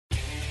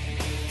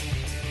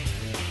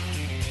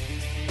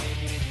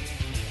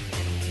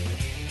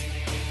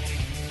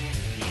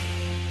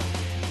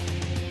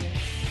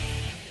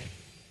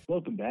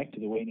Welcome back to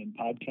the Weigh In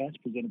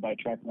Podcast presented by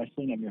Track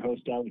Wrestling. I'm your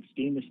host, Alex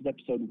Steen. This is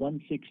episode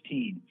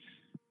 116.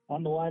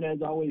 On the line,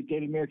 as always,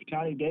 David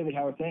Miricatani. David,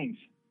 how are things?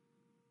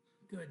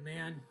 Good,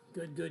 man.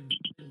 Good.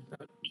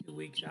 About 2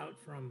 weeks out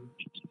from,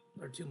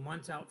 or 2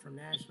 months out from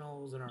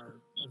Nationals and our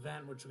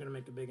event, which we're going to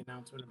make a big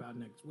announcement about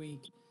next week.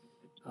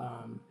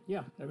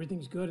 Yeah,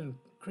 everything's good and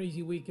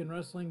crazy week in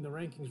wrestling. The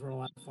rankings were a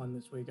lot of fun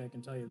this week, I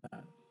can tell you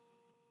that.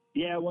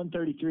 Yeah,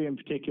 133 in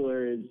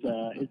particular is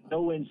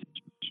no win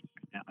situation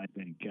right now, I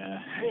think.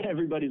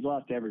 Everybody's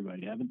lost to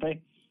everybody, haven't they?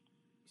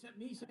 Except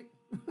me,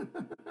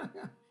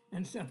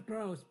 and Seth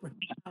Gross, but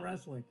not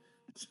wrestling.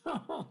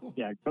 So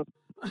yeah,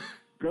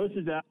 Gross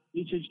is out.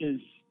 Lucic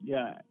is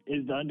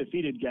the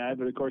undefeated guy,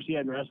 but of course he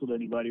hadn't wrestled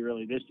anybody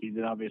really this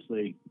season.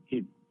 Obviously,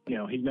 he's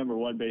number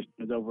one based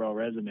on his overall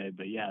resume.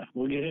 But yeah,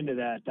 we'll get into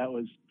that. That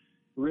was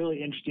a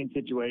really interesting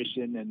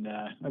situation, and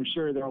I'm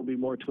sure there will be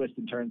more twists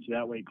and turns to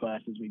that weight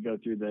class as we go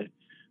through the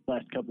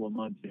last couple of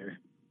months here.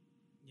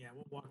 Yeah,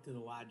 we'll walk through the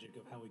logic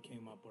of how we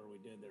came up where we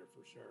did there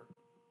for sure.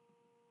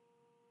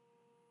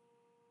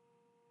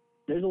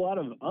 There's a lot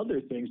of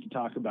other things to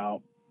talk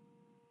about.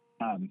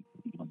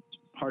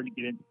 Hard to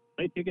get into.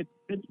 Late tickets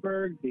to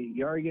Pittsburgh, the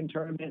Yarrigan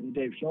tournament and the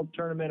Dave Schultz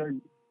tournament are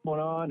going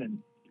on,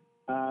 and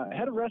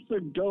had a wrestler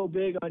go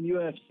big on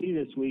UFC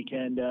this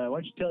weekend. Why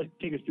don't you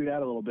take us through that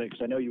a little bit,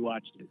 because I know you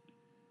watched it.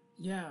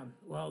 Yeah,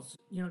 well,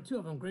 two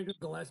of them. Gregor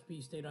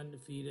Gillespie stayed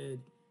undefeated.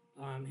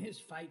 His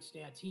fight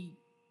stats, he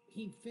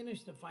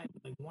finished the fight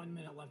with like 1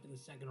 minute left in the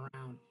second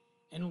round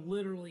and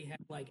literally had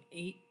like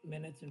 8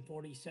 minutes and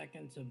 40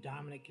 seconds of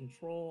dominant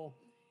control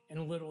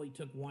and literally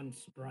took one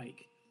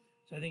strike.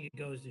 So I think it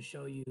goes to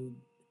show you,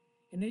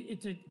 and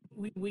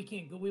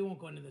we won't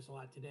go into this a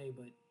lot today,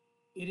 but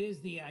it is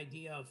the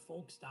idea of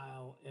folk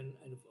style and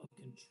of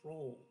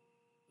control,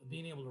 of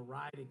being able to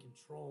ride and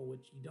control,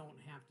 which you don't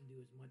have to do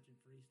as much in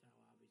freestyle,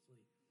 obviously,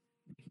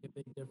 making a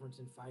big difference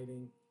in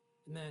fighting.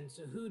 And then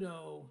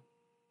Cejudo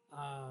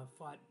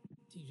fought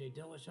TJ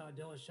Dillashaw.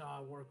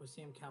 Dillashaw worked with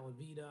Sam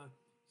Calavita,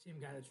 same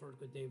guy that's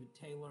worked with David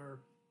Taylor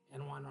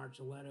and Juan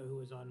Archuleta, who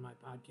was on my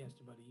podcast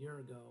about a year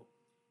ago.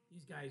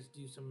 These guys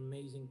do some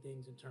amazing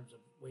things in terms of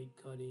weight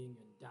cutting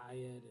and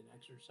diet and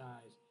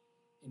exercise.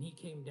 And he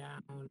came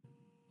down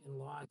and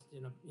lost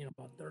in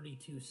about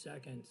 32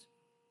 seconds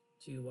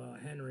to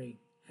Henry.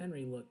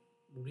 Henry looked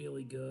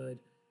really good.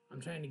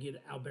 I'm trying to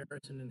get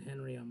Albertson and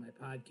Henry on my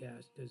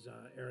podcast because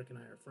Eric and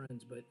I are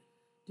friends, but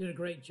did a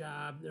great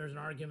job. There's an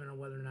argument on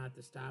whether or not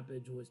the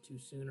stoppage was too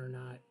soon or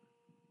not.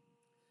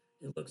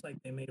 It looks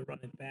like they may run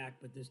it back,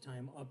 but this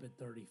time up at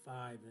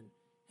 35, and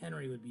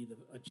Henry would be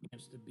a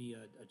chance to be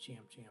a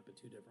champ at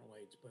two different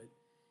weights. But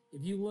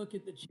if you look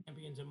at the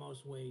champions at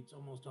most weights,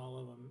 almost all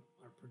of them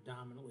are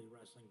predominantly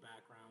wrestling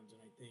backgrounds,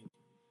 and I think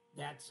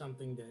that's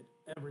something that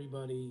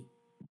everybody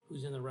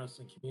who's in the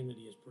wrestling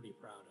community is pretty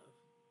proud of.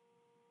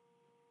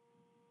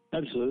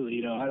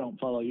 Absolutely. I don't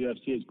follow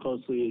UFC as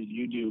closely as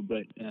you do,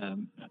 but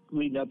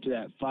leading up to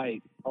that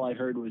fight, all I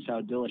heard was how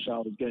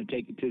Dillashaw was going to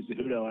take it to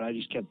Cejudo, and I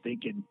just kept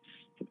thinking,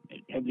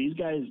 have these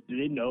guys, do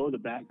they know the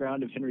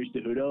background of Henry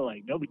Cejudo?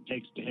 Like, nobody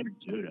takes to Henry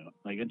Cejudo.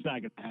 Like, it's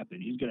not going to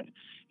happen. He's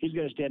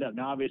gonna stand up.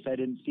 Now, obviously, I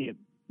didn't see it,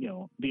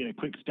 being a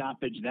quick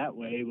stoppage that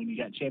way when you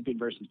got champion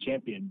versus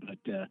champion,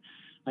 but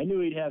I knew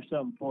he'd have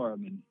something for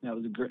him, and that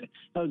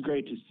was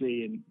great to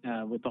see.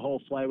 And with the whole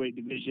flyweight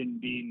division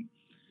being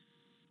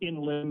in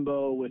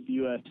limbo with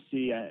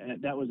UFC,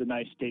 that was a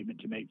nice statement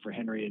to make for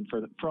Henry and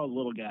for all the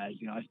little guys.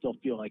 I still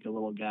feel like a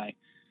little guy.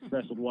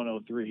 Wrestled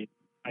 103 in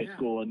high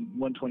school and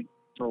 120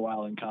 for a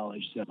while in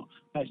college, so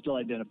I still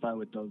identify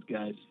with those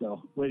guys.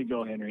 So way to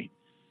go, Henry.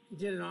 He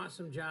did an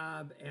awesome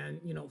job, and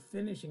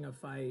finishing a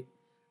fight.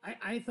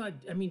 I thought,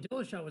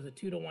 Dillashaw was a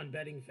 2-1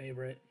 betting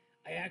favorite.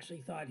 I actually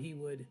thought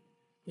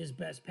his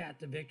best path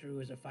to victory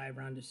was a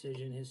 5-round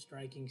decision. His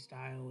striking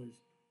style is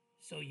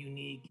so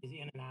unique, his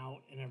in and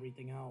out and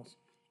everything else.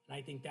 And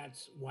I think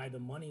that's why the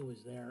money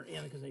was there,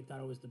 and because they thought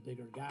it was the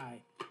bigger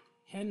guy.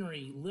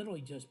 Henry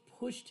literally just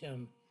pushed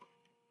him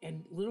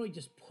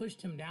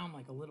down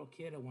like a little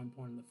kid at one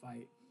point in the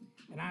fight.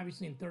 And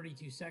obviously in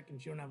 32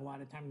 seconds, you don't have a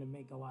lot of time to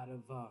make a lot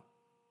of,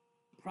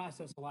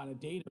 process a lot of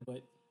data.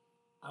 But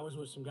I was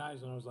with some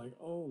guys and I was like,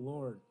 oh,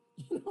 Lord,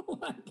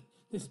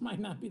 this might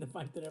not be the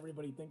fight that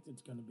everybody thinks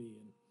it's going to be.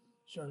 And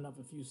sure enough,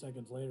 a few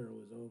seconds later, it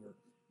was over.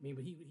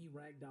 But he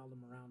ragdolled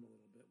him around a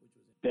little bit, which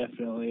was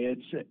definitely.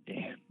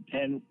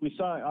 And we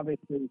saw,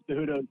 obviously,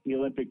 Cejudo, the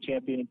Olympic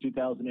champion in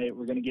 2008.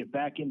 We're going to get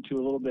back into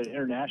a little bit of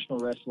international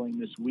wrestling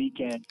this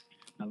weekend.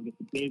 We get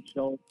the Dave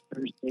Schultz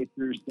Thursday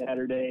through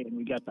Saturday, and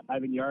we got the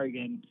Ivan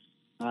Yarrigan,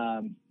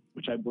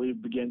 which I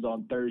believe begins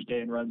on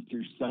Thursday and runs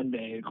through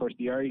Sunday. Of course,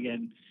 the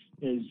Yarrigan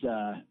is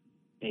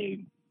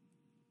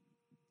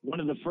one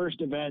of the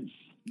first event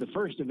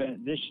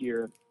this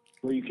year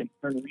where you can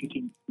earn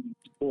ranking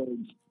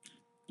towards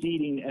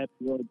seeding at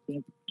the World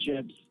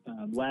Championships.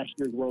 Last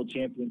year's World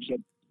Championship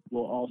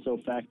will also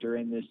factor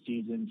in this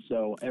season,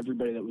 so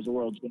everybody that was a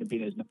world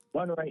champion is number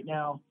one right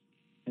now.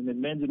 And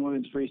then men's and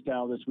women's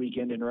freestyle this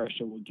weekend in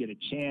Russia will get a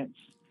chance.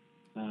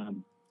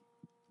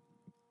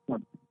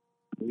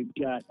 We've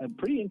got a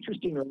pretty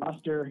interesting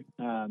roster.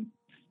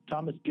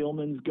 Thomas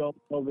Gilman's going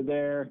over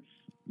there.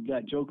 We've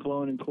got Joe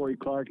Colon and Corey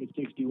Clark at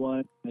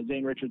 61.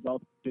 Zane Richards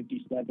also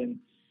 57.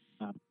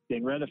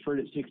 Dan Rutherford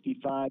at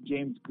 65.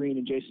 James Green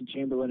and Jason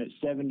Chamberlain at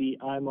 70.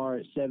 Imar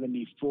at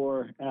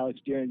 74. Alex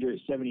Dieringer at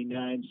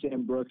 79.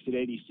 Sam Brooks at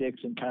 86.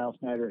 And Kyle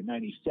Snyder at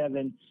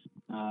 97.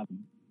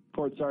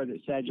 Port Sarth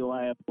at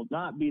Sagilaya will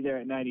not be there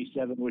at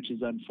 97, which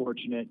is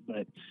unfortunate,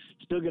 but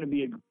still going to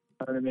be a great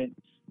tournament.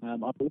 On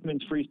the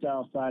women's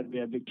freestyle side, we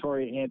have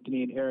Victoria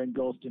Anthony and Erin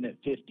Golston at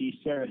 50.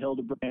 Sarah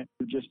Hildebrandt,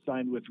 who just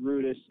signed with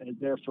Rudis as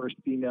their first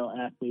female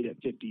athlete at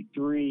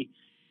 53.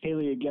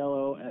 Haley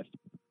Agello at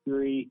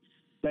 53.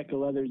 Becca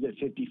Leathers at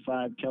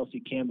 55. Kelsey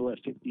Campbell at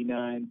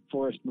 59.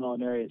 Forrest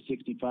Molinari at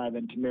 65.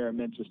 And Tamara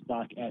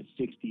Mensah-Stock at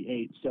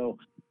 68. So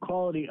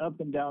quality up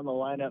and down the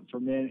lineup for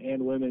men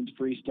and women's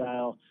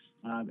freestyle.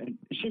 And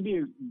it should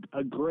be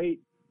a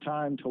great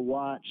time to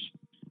watch.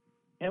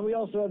 And we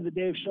also have the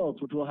Dave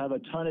Schultz, which will have a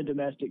ton of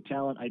domestic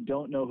talent. I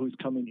don't know who's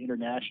coming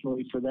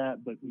internationally for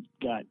that, but we've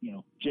got,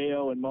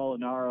 J.O. and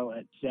Molinaro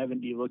at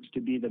 70 looks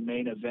to be the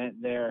main event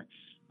there.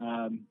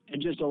 And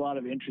just a lot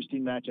of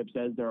interesting matchups,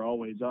 as there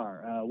always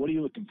are. What are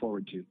you looking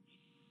forward to?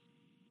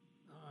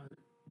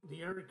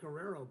 The Eric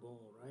Guerrero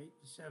Bowl, right?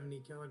 The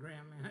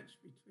 70-kilogram match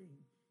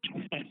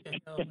between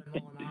J.O. and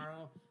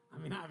Molinaro. I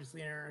mean,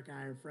 obviously Eric and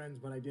I are friends,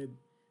 but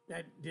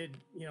that did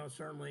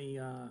certainly,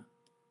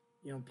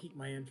 pique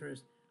my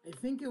interest. I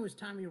think it was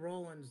Tommy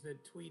Rollins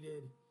that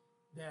tweeted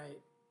that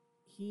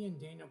he and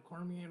Daniel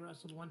Cormier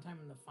wrestled one time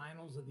in the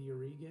finals of the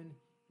Oregon,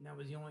 and that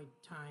was the only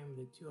time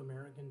that two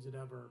Americans had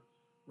ever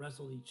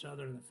wrestled each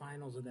other in the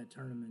finals of that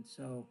tournament.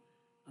 So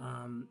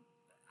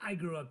I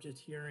grew up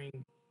just hearing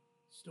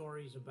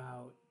stories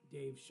about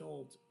Dave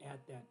Schultz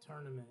at that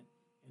tournament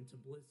and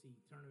Tbilisi,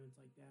 tournaments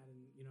like that,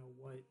 and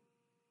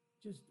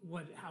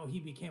how he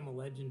became a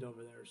legend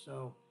over there.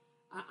 So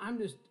I'm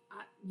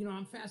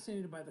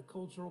fascinated by the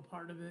cultural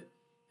part of it.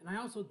 And I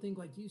also think,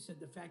 like you said,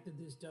 the fact that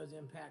this does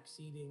impact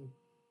seeding,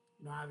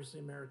 obviously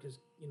America's,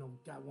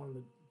 got one of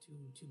the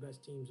two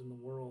best teams in the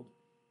world.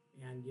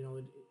 And,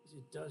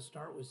 it does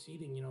start with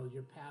seeding,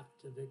 your path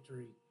to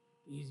victory.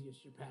 The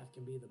easiest your path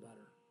can be, the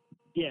better.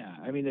 Yeah,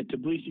 I mean, the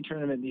Tbilisi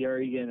tournament and the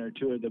Oregon are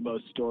two of the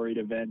most storied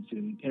events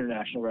in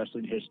international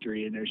wrestling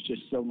history. And there's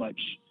just so much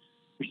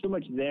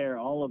there.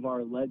 All of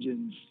our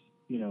legends,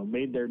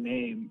 made their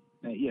name,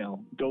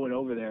 going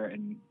over there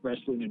and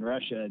wrestling in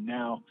Russia. And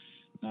now,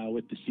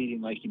 with the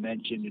seeding, like you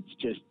mentioned, it's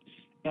just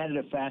added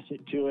a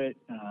facet to it.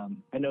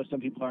 I know some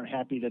people aren't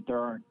happy that there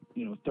aren't,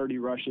 30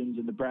 Russians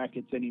in the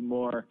brackets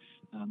anymore.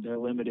 They're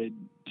limited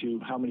to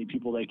how many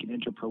people they can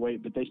enter per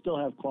weight, but they still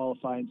have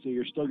qualifying, so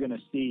you're still going to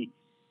see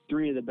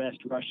 3 of the best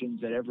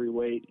Russians at every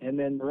weight. And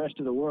then the rest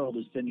of the world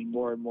is sending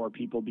more and more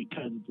people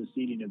because it's a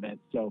seeding event.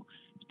 So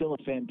still a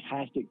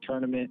fantastic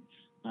tournament.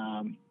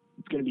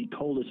 It's going to be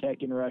cold as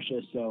heck in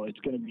Russia, so it's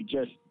going to be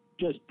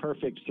just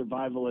perfect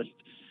survivalist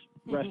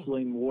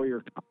wrestling,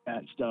 warrior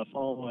combat stuff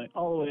all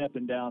the way up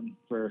and down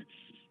for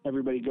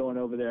everybody going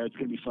over there. It's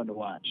going to be fun to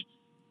watch.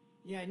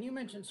 Yeah, and you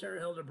mentioned Sarah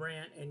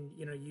Hildebrandt, and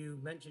you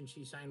mentioned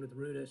she signed with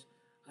Rudis.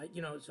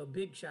 So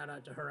big shout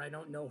out to her. I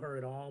don't know her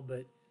at all,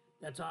 but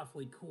that's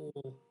awfully cool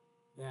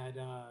that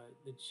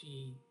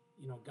she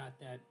got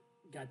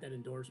that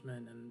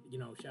endorsement, and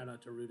shout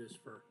out to Rudis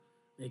for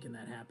making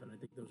that happen. I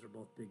think those are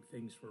both big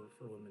things for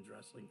women's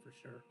wrestling for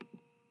sure.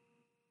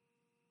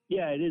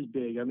 Yeah, it is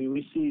big. I mean,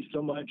 we see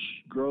so much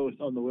growth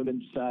on the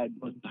women's side,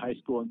 both high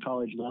school and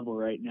college level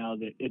right now,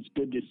 that it's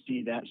good to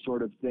see that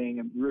sort of thing.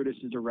 And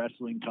Rudis is a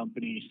wrestling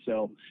company,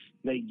 so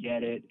they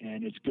get it,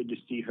 and it's good to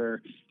see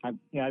her. I've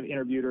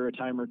interviewed her a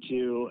time or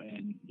two,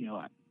 and,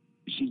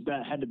 she's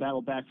had to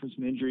battle back from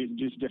some injuries and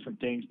do some different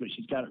things, but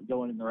she's got it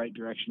going in the right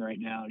direction right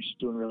now, and she's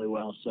doing really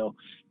well. So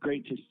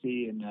great to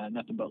see, and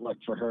nothing but luck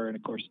for her. And,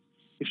 of course,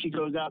 if she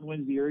goes out and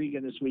wins the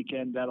Oregon this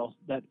weekend,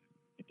 that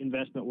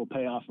investment will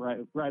pay off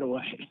right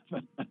away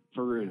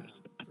for Rudis.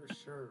 Yeah, for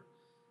sure.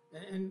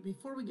 And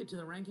before we get to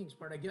the rankings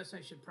part, I guess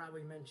I should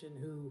probably mention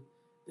who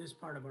this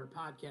part of our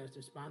podcast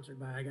is sponsored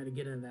by. I got to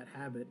get into that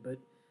habit, but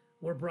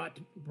we're brought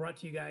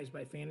to you guys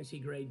by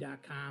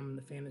FantasyGrade.com and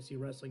the Fantasy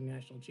Wrestling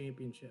National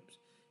Championships.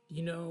 Do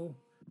you know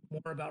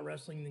more about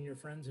wrestling than your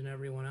friends and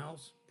everyone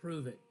else?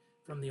 Prove it.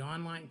 From the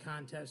online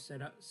contest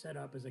set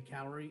up as a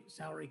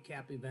salary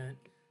cap event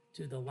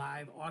to the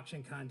live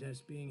auction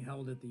contest being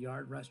held at the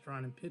Yard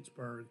Restaurant in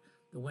Pittsburgh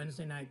the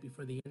Wednesday night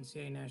before the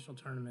NCAA National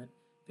Tournament,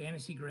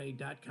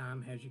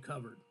 FantasyGrade.com has you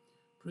covered.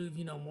 Prove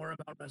you know more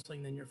about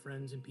wrestling than your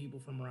friends and people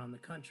from around the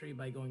country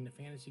by going to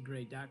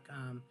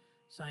FantasyGrade.com.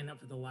 Sign up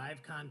for the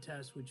live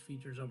contest, which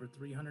features over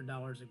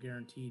 $300 of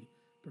guaranteed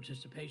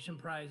participation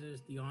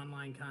prizes, the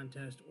online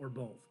contest, or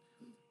both.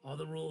 All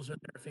the rules are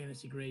there at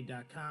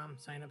FantasyGrade.com.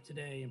 Sign up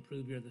today and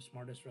prove you're the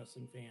smartest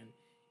wrestling fan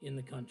in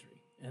the country.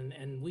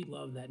 And we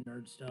love that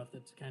nerd stuff.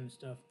 That's the kind of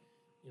stuff,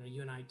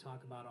 you and I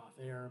talk about off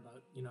air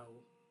about,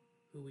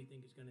 who we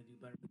think is going to do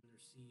better than their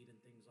seed and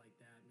things like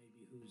that.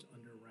 Maybe who's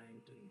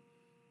underranked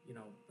and,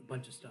 a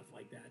bunch of stuff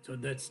like that. So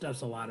that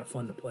stuff's a lot of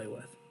fun to play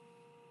with.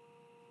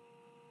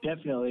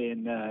 Definitely,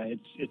 and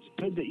it's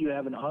good that you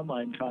have an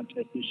online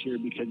contest this year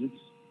because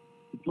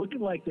it's looking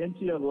like the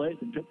NCAA's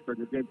in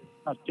Pittsburgh are going to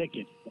have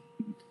tickets.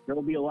 There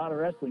will be a lot of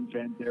wrestling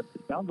fans there. It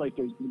sounds like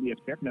there's going to be a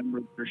fair number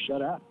that are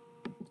shut out.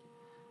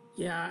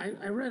 Yeah,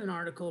 I read an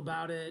article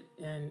about it,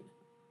 and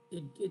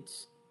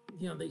it's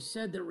they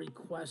said that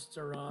requests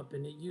are up,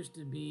 and it used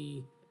to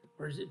be,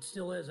 or it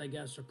still is, I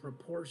guess, a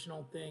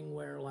proportional thing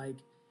where like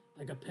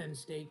a Penn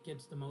State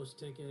gets the most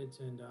tickets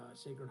and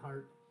Sacred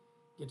Heart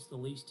gets the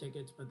least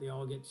tickets, but they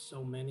all get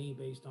so many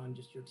based on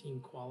just your team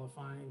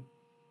qualifying,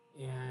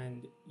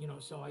 and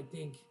so I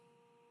think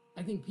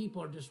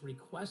people are just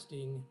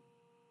requesting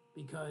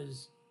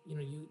because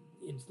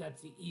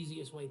that's the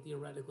easiest way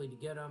theoretically to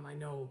get them. I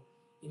know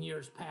in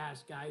years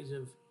past, guys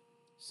have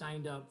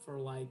signed up for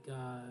like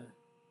the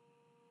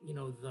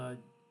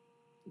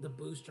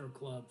booster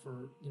club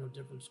for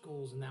different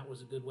schools, and that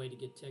was a good way to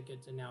get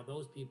tickets. And now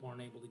those people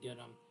aren't able to get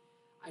them.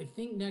 I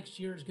think next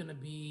year is going to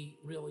be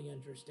really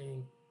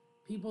interesting.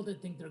 People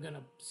that think they're going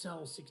to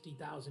sell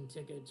 60,000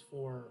 tickets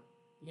for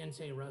the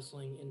NCAA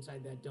wrestling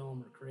inside that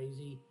dome are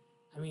crazy.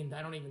 I mean,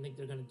 I don't even think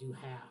they're going to do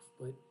half,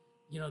 but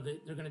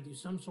they're going to do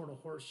some sort of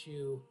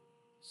horseshoe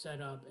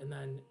setup, and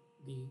then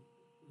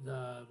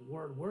the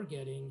word we're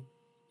getting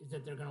is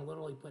that they're going to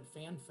literally put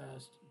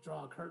FanFest,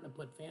 draw a curtain and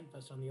put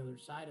FanFest on the other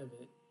side of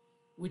it,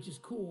 which is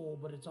cool,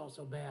 but it's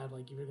also bad.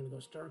 Like if you're going to go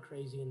stir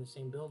crazy in the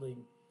same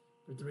building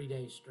for 3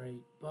 days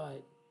straight,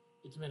 but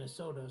it's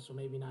Minnesota, so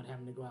maybe not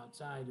having to go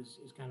outside is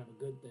kind of a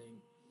good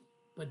thing.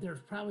 But there's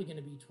probably going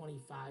to be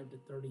 25 to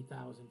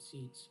 30,000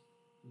 seats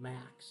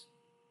max.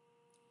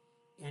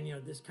 And,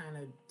 this kind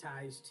of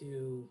ties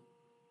to,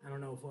 I don't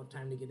know if we'll have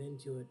time to get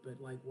into it,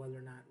 but like whether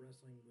or not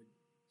wrestling would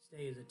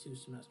stay as a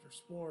 2-semester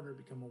sport or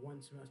become a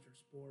 1-semester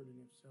sport, and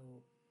if so,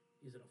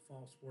 is it a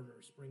fall sport or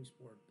a spring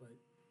sport? But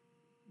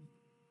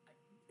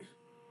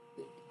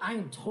I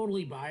am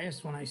totally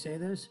biased when I say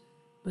this,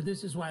 but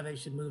this is why they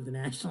should move the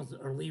Nationals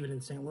or leave it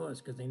in St.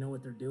 Louis, because they know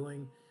what they're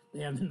doing.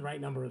 They have the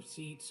right number of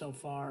seats so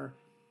far.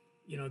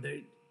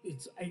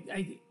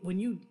 When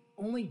you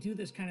only do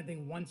this kind of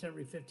thing once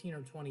every 15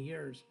 or 20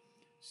 years,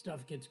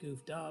 stuff gets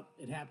goofed up.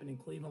 It happened in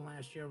Cleveland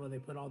last year where they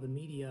put all the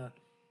media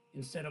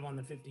instead of on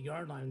the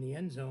 50-yard line in the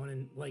end zone,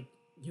 and like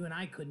you and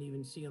I couldn't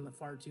even see on the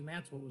far two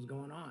mats what was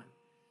going on.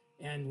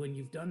 And when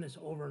you've done this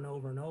over and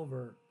over and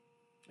over,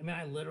 I mean,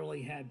 I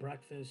literally had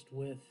breakfast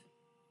with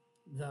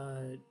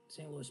the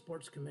St. Louis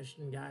Sports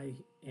Commission guy,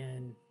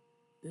 and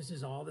this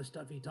is all the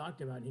stuff he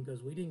talked about. And he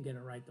goes, we didn't get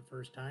it right the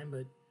first time,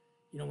 but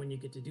when you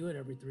get to do it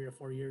every 3 or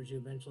 4 years, you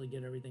eventually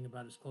get everything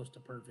about as close to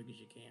perfect as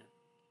you can.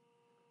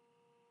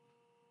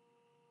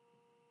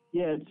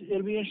 Yeah,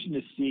 it'll be interesting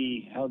to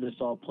see how this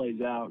all plays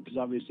out, because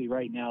obviously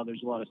right now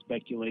there's a lot of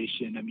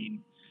speculation. I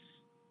mean,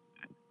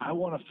 I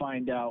want to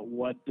find out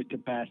what the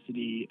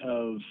capacity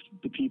of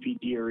the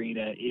PPD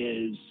arena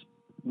is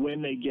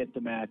when they get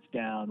the mats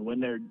down, when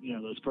they're,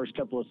 those first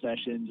couple of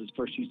sessions, those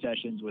first few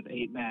sessions with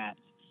 8 mats.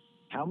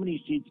 How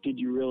many seats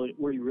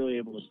were you really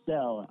able to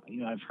sell?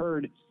 I've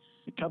heard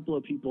a couple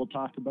of people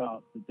talk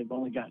about that they've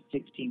only got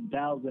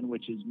 16,000,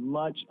 which is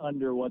much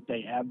under what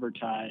they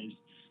advertised.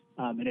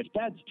 And if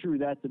that's true,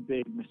 that's a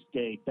big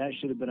mistake. That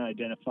should have been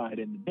identified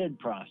in the bid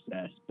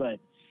process. But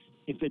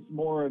if it's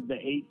more of the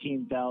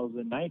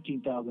 18,000,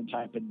 19,000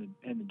 type and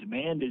the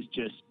demand is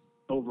just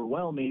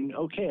overwhelming,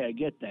 okay, I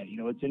get that.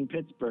 It's in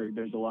Pittsburgh.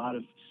 There's a lot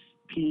of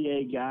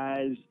PA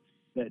guys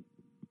that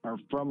are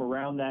from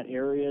around that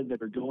area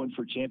that are going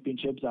for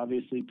championships.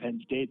 Obviously, Penn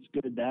State's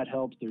good. That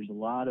helps. There's a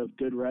lot of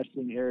good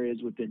wrestling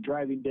areas within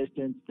driving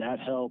distance. That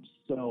helps.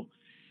 So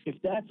if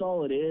that's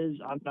all it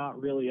is, I'm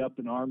not really up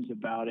in arms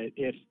about it.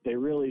 If they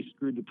really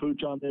screwed the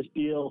pooch on this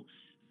deal,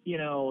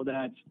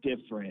 that's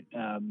different.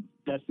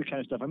 That's the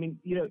kind of stuff. I mean,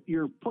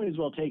 your point is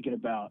well taken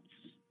about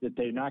that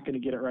they're not going to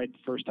get it right the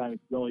first time.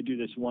 They only do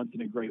this once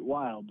in a great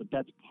while. But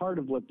that's part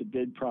of what the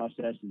bid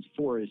process is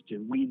for, is to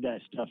weed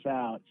that stuff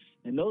out.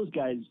 And those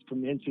guys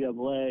from the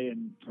NCAA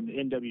and from the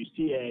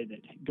NWCA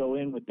that go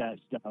in with that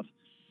stuff,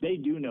 they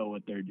do know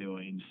what they're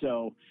doing.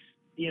 So,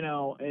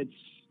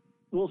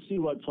 we'll see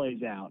what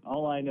plays out.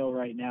 All I know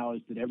right now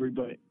is that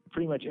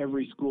pretty much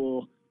every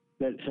school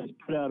that has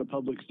put out a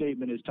public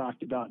statement has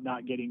talked about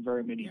not getting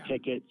very many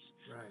tickets.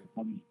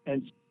 Right.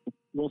 And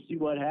we'll see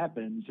what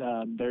happens.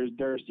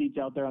 There are seats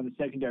out there on the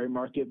secondary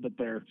market, but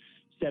they're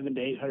 $700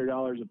 to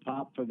 $800 a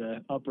pop for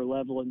the upper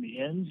level and the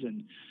ends.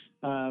 And,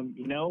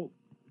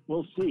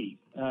 we'll see.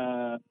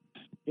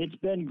 It's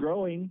been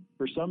growing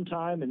for some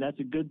time, and that's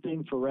a good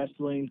thing for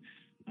wrestling.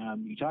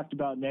 You talked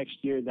about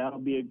next year. That'll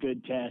be a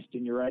good test.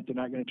 And you're right, they're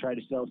not going to try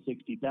to sell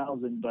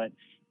 60,000, but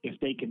if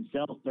they can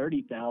sell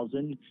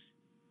 30,000,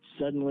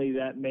 suddenly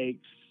that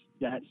makes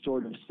that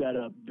sort of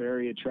setup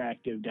very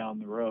attractive down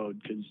the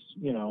road, because,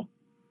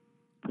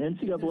 the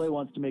NCAA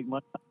wants to make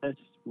money on this.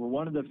 We're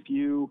one of the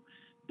few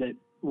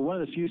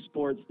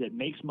sports that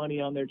makes money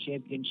on their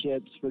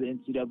championships for the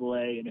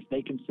NCAA, and if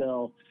they can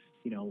sell,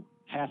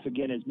 half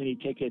again as many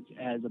tickets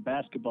as a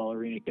basketball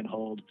arena can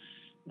hold,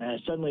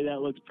 suddenly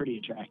that looks pretty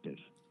attractive.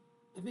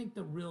 I think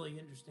the really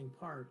interesting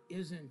part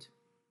isn't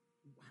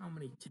how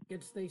many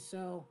tickets they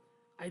sell.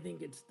 I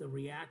think it's the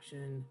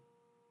reaction,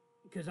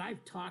 because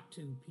I've talked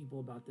to people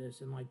about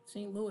this, and like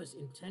St. Louis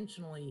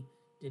intentionally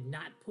did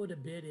not put a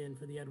bid in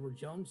for the Edward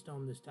Jones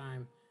Dome this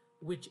time,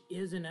 which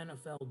is an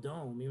NFL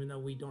dome, even though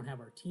we don't have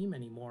our team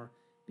anymore,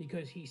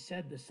 because he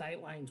said the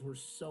sightlines were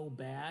so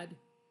bad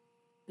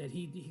that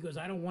he goes,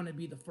 I don't want to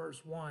be the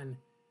first one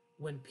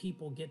when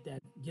people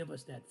give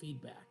us that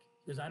feedback,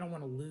 because I don't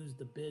want to lose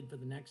the bid for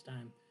the next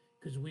time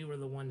because we were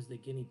the ones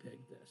that guinea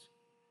pigged this.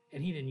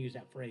 And he didn't use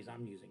that phrase,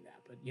 I'm using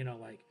that, but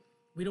like,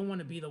 we don't want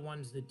to be the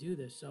ones that do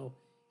this. So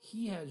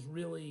he has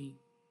really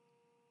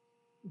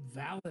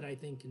valid, I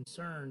think,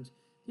 concerns.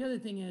 The other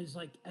thing is,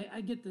 like,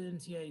 I get the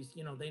NCAAs,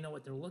 they know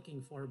what they're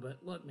looking for, but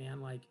look,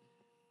 man, like,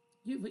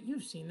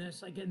 you've seen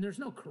this, like, and there's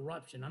no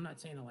corruption. I'm not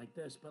saying it like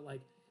this, but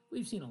like,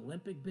 we've seen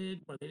Olympic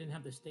bid where they didn't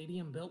have the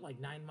stadium built like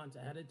 9 months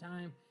ahead of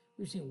time.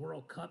 We've seen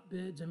World Cup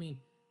bids. I mean,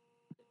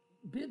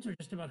 bids are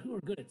just about who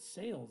are good at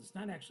sales. It's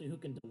not actually who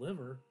can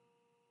deliver.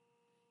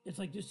 It's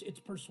like just it's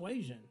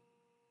persuasion,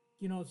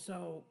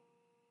 So,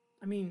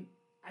 I mean,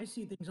 I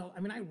see things all. I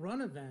mean, I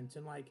run events,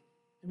 and like,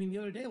 I mean, the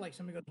other day, like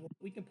somebody goes, well,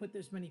 "We can put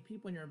this many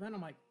people in your event."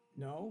 I'm like,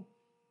 "No,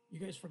 you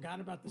guys forgot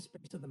about the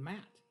space of the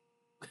mat."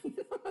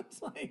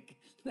 It's like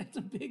that's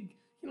a big,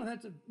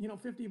 that's a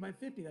 50 by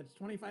 50. That's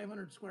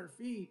 2,500 square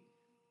feet.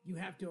 You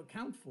have to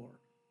account for.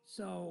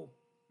 So,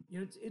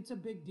 it's a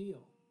big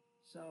deal.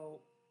 So,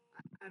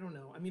 I don't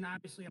know. I mean,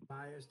 obviously, I'm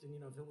biased, and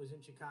if it was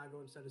in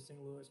Chicago instead of St.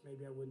 Louis,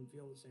 maybe I wouldn't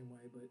feel the same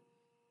way.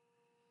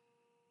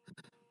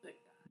 But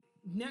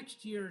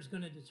next year is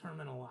going to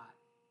determine a lot.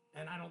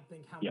 And I don't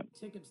think how many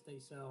tickets they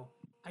sell.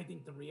 I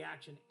think the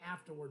reaction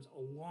afterwards,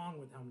 along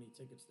with how many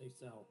tickets they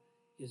sell,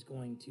 is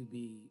going to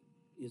be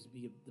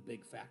the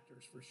big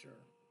factors for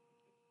sure.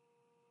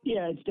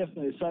 Yeah, it's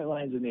definitely the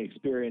sightlines and the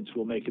experience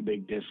will make a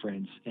big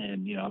difference.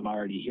 And, I'm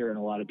already hearing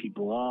a lot of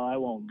people, oh, I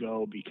won't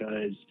go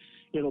because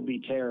it'll be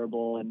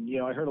terrible. And,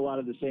 I heard a lot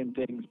of the same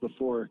things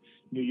before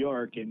New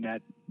York, and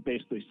that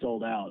basically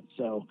sold out.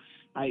 So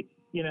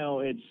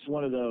it's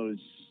one of those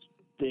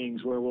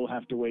things where we'll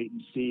have to wait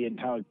and see and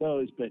how it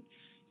goes. But,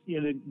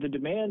 the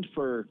demand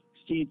for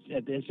seats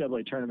at the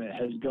NCAA tournament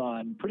has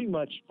gone pretty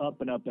much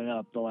up and up and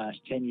up the last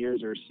 10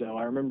 years or so.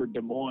 I remember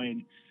Des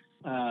Moines,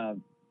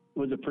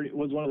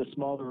 was one of the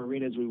smaller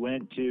arenas we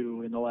went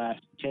to in the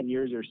last 10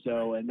 years or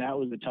so, and that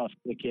was a tough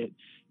ticket.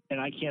 And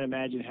I can't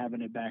imagine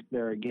having it back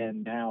there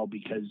again now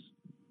because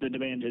the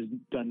demand has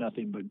done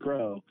nothing but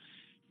grow.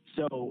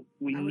 So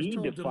we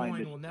need to find Des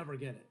Moines will never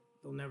get it.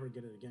 They'll never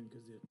get it again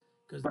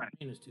because right.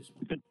 the arena is too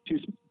small. It's too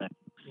small.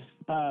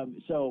 Yeah.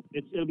 So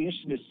it'll be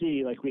interesting to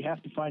see. Like, we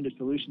have to find a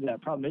solution to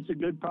that problem. It's a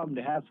good problem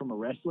to have from a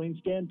wrestling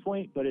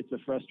standpoint, but it's a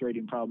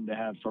frustrating problem to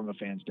have from a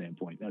fan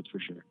standpoint. That's for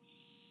sure.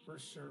 For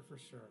sure.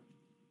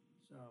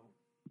 So,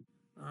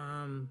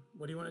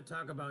 what do you want to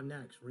talk about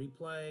next?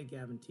 Replay,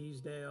 Gavin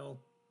Teasdale,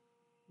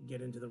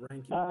 get into the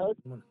rankings.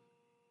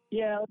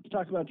 Let's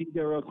talk about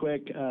Teasdale real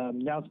quick.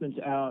 Announcements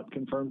out,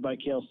 confirmed by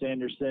Cael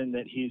Sanderson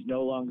that he's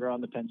no longer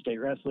on the Penn State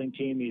wrestling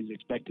team. He's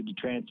expected to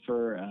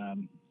transfer.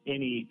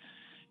 Any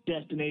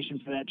destination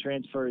for that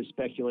transfer is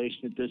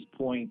speculation at this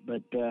point,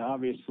 but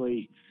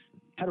obviously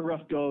had a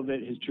rough go of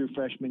it his true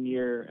freshman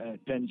year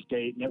at Penn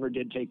State. Never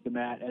did take the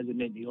mat as a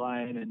Nittany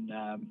Lion,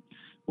 and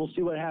we'll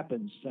see what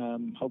happens.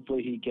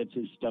 Hopefully he gets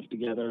his stuff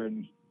together,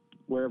 and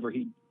wherever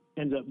he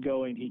ends up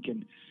going, he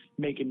can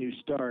make a new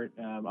start.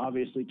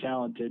 Obviously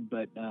talented,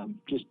 but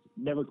just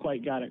never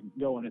quite got it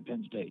going at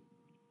Penn State.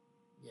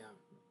 Yeah,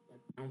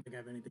 I don't think I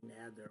have anything to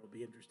add there. It'll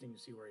be interesting to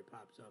see where he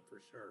pops up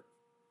for sure.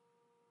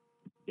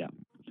 Yeah.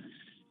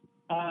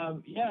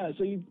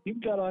 So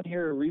you've got on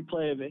here a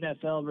replay of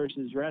NFL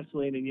versus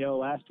wrestling, and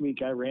last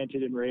week I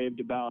ranted and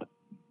raved about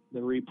the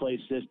replay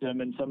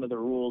system and some of the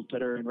rules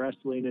that are in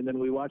wrestling, and then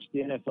we watched the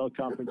NFL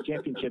Conference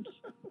Championships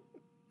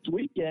this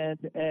weekend,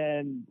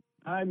 and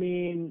I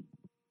mean,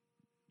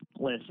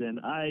 listen,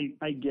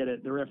 I get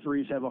it. The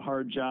referees have a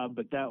hard job,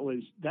 but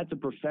that's a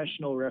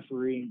professional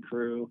refereeing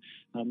crew.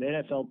 The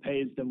NFL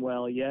pays them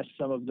well. Yes,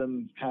 some of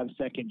them have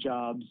second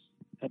jobs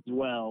as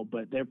well,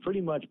 but they're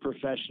pretty much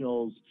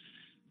professionals.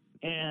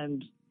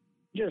 And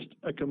just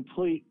a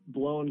complete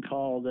blown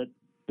call that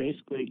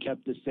basically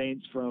kept the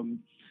Saints from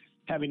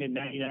having a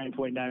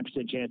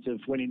 99.9% chance of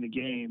winning the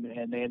game,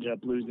 and they ended up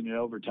losing in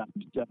overtime.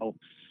 So,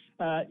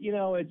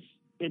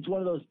 it's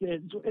one of those.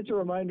 It's a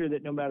reminder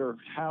that no matter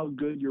how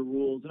good your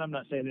rules, and I'm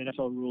not saying the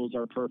NFL rules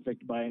are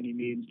perfect by any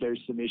means.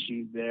 There's some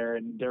issues there,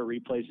 and their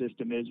replay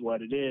system is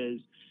what it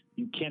is.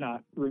 You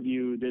cannot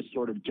review this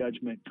sort of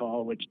judgment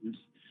call, which is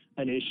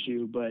an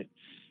issue, but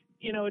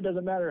it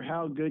doesn't matter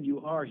how good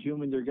you are.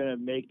 Humans are going to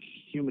make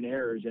human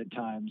errors at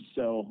times.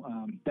 So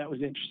that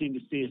was interesting to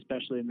see,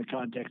 especially in the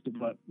context of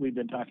what we've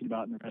been talking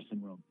about in the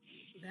wrestling world.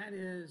 That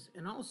is,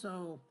 and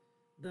also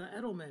the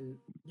Edelman,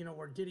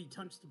 where did he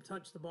touch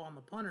the ball on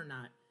the punt or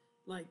not?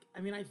 Like,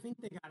 I mean, I think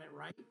they got it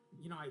right.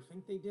 I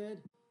think they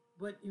did.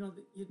 But,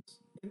 it's,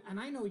 and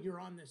I know you're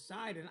on this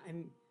side,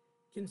 and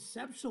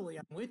conceptually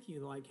I'm with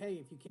you. Like, hey,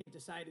 if you can't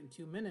decide in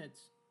 2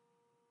 minutes,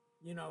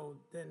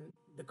 then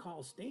the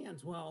call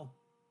stands. Well,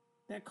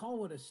 that call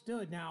would have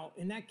stood. Now,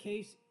 in that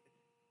case,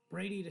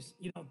 Brady just,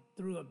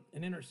 threw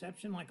an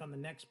interception like on the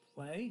next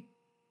play,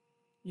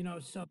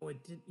 so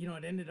it did,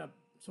 it ended up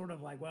sort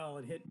of like, well,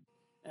 it hit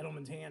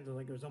Edelman's hands,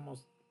 like it was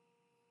almost,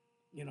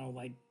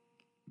 like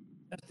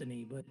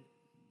destiny. But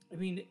I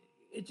mean,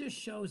 it just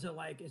shows that,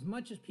 like, as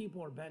much as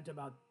people are bent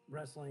about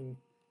wrestling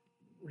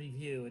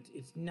review,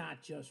 it's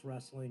not just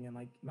wrestling. And,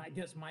 like, I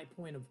guess my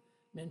point of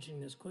mentioning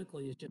this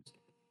quickly is just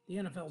the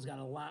NFL's got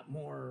a lot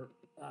more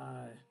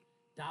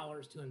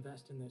dollars to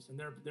invest in this, and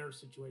their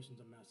situation's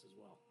a mess as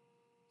well.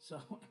 So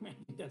I mean,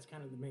 I think that's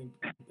kind of the main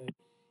point, that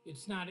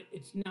it's not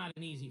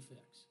an easy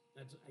fix.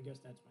 I guess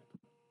that's my point.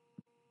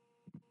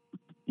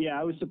 Yeah,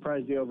 I was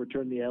surprised they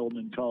overturned the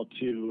Edelman call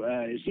too.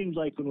 It seems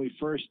like when we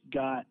first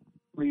got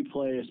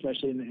replay,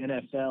 especially in the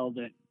NFL,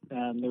 that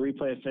the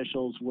replay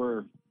officials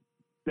were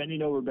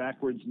bending over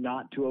backwards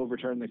not to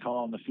overturn the call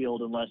on the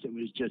field unless it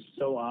was just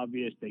so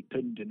obvious they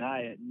couldn't deny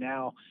it.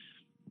 Now,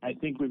 I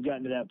think we've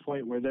gotten to that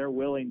point where they're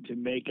willing to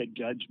make a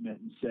judgment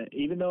and say,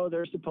 even though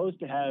they're supposed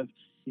to have,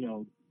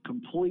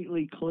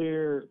 completely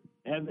clear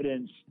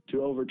evidence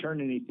to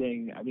overturn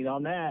anything. I mean,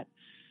 on that,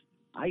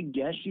 I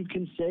guess you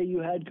can say you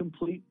had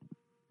completely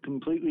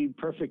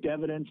perfect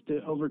evidence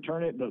to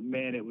overturn it, but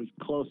man, it was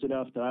close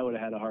enough that I would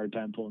have had a hard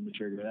time pulling the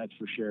trigger. That's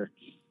for sure.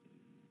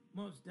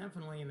 Most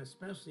definitely, and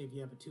especially if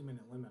you have a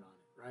 2-minute limit on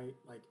it, right?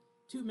 Like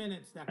 2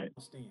 minutes, that Right.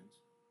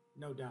 stands,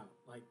 no doubt.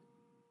 Like,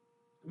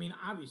 I mean,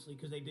 obviously,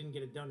 because they didn't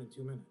get it done in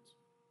 2 minutes.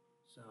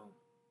 So.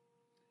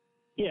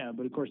 Yeah,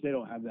 but of course they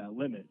don't have that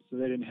limit, so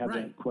they didn't have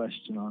Right. that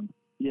question on.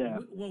 Yeah.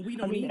 Well, we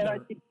don't I mean, and I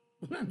either. think,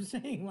 But I'm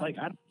saying, like,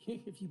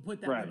 if you put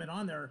that Right. limit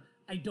on there,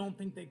 I don't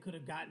think they could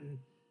have gotten.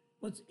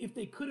 If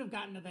they could have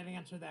gotten to that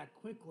answer that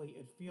quickly,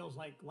 it feels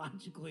like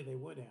logically they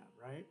would have,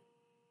 right?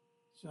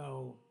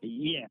 So.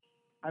 yeah,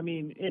 I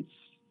mean,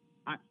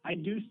 I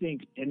do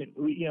think, and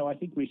I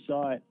think we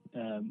saw it.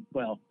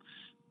 Well,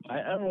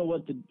 I don't know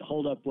what the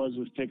holdup was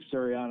with Vic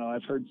Suriano.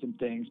 I've heard some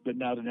things, but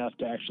not enough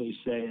to actually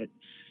say it.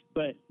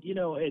 But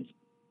it's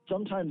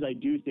sometimes I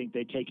do think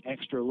they take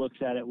extra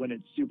looks at it when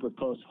it's super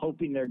close,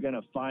 hoping they're going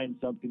to find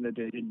something that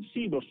they didn't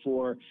see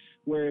before.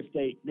 Where if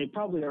they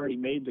probably already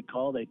made the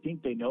call, they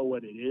think they know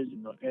what it is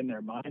in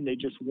their mind. They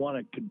just want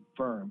to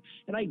confirm,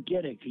 and I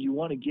get it because you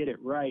want to get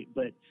it right,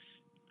 but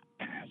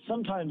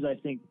sometimes I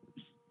think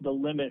the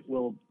limit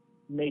will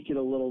make it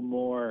a little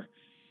more,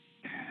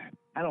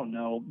 I don't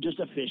know, just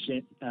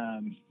efficient,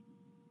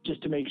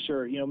 just to make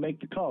sure, make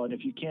the call. And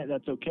if you can't,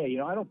 that's okay.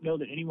 I don't know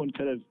that anyone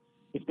could have,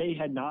 if they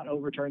had not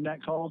overturned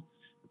that call,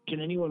 can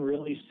anyone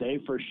really say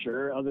for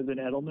sure, other than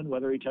Edelman,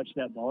 whether he touched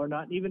that ball or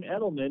not? And even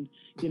Edelman,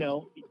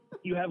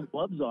 you have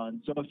gloves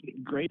on. So if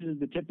it grazes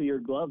the tip of your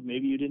glove,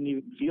 maybe you didn't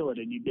even feel it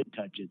and you did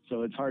touch it.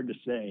 So it's hard to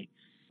say.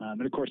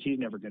 And of course, he's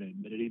never going to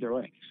admit it either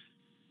way.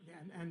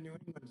 Yeah, and New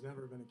England's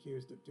never been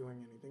accused of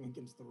doing anything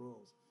against the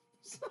rules.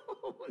 So,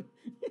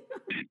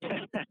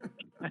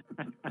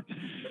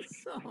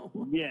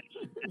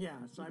 yeah.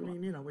 So I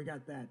mean, we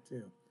got that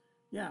too.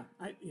 Yeah,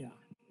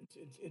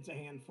 it's a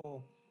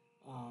handful.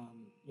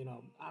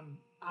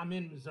 I'm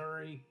in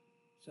Missouri,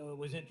 so it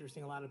was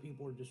interesting. A lot of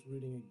people were just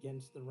rooting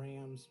against the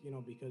Rams,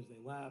 because they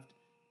left.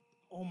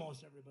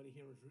 Almost everybody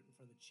here was rooting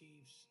for the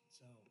Chiefs,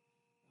 so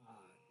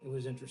it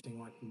was interesting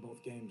watching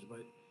both games. But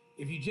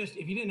if you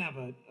didn't have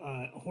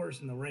a horse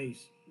in the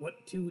race,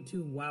 what two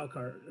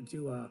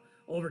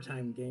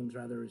overtime games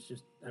rather is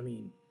just, I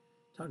mean,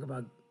 talk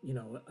about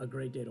a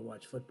great day to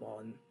watch football.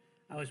 And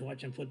I was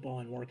watching football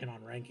and working on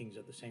rankings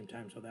at the same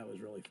time, so that was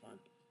really fun.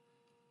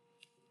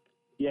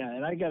 Yeah,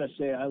 and I got to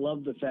say, I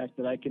love the fact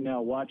that I can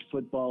now watch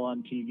football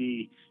on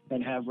TV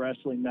and have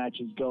wrestling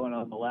matches going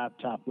on the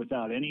laptop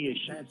without any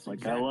issues.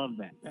 I love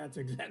that. That's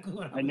exactly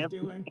what I was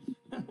doing.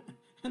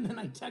 And then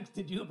I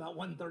texted you about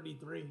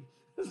 1:33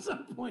 at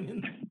some point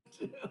in there,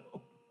 too.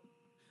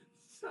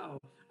 So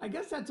I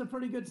guess that's a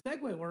pretty good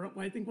segue.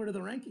 I think we're to the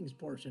rankings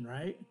portion,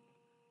 right?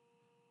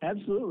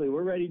 Absolutely.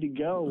 We're ready to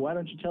go. Why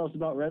don't you tell us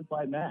about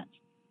Resolite Mats?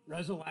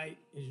 Resolite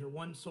is your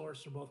one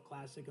source for both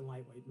classic and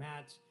lightweight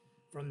mats.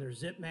 From their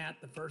Zip Mat,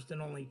 the first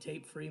and only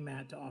tape-free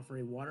mat to offer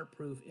a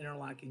waterproof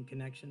interlocking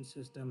connection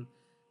system,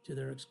 to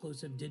their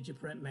exclusive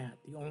DigiPrint mat,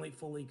 the only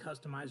fully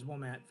customizable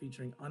mat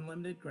featuring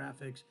unlimited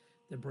graphics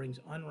that brings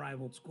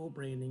unrivaled school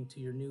branding to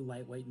your new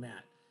lightweight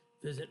mat.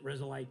 Visit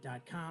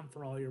Resolite.com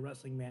for all your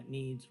wrestling mat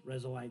needs.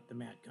 Resolite, the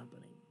mat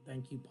company.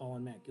 Thank you, Paul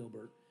and Matt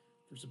Gilbert,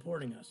 for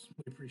supporting us.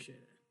 We appreciate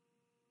it.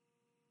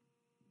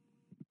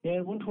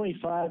 And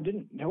 125,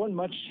 there wasn't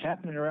much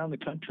happening around the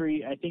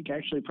country. I think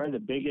actually probably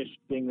the biggest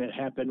thing that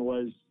happened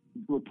was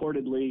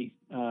reportedly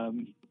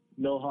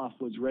Milhoff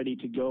was ready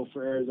to go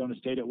for Arizona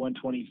State at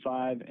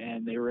 125,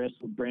 and they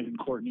wrestled Brandon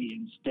Courtney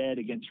instead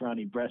against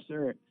Ronnie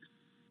Bresser.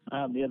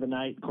 The other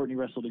night, Courtney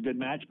wrestled a good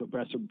match, but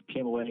Bresser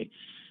came away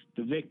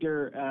the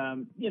victor.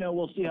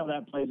 We'll see how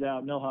that plays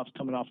out. Milhoff's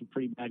coming off a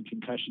pretty bad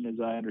concussion, as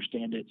I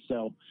understand it.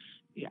 So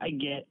I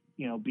get,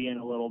 being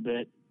a little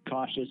bit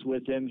cautious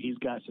with him. He's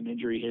got some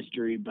injury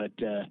history, but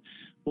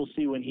we'll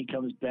see when he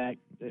comes back.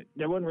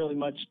 There wasn't really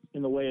much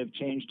in the way of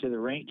change to the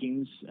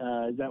rankings.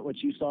 Is that what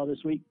you saw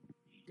this week?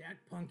 Dak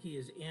Punky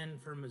is in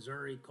for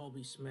Missouri.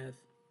 Colby Smith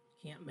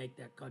can't make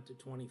that cut to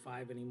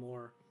 25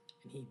 anymore,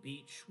 and he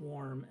beat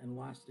Schwarm and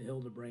lost to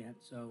Hildebrandt.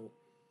 So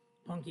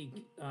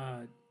Punky,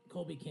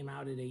 Colby came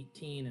out at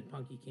 18, and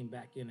Punky came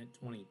back in at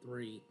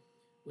 23,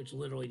 which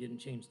literally didn't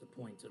change the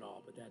points at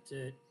all. But that's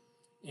it.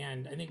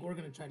 And I think we're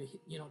going to try to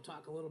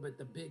talk a little bit.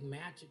 The big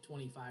match at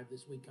 25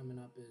 this week coming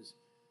up is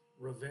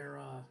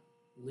Rivera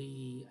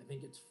Lee. I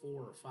think it's 4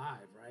 or 5,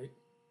 right?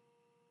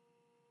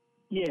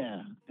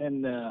 Yeah,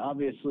 and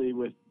obviously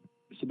with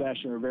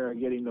Sebastian Rivera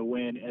getting the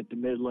win at the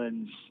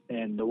Midlands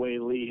and the way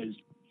Lee has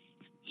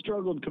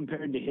struggled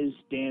compared to his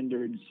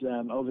standards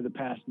over the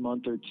past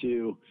month or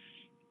two,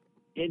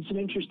 it's an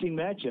interesting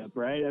matchup,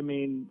 right? I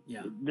mean,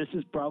 This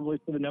is probably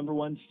for the number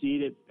one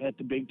seed at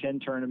the Big Ten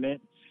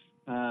tournament,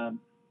 and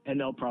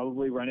they'll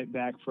probably run it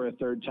back for a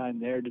third time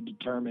there to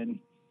determine,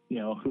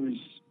 who's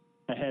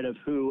ahead of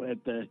who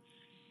at the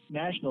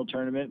national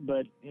tournament.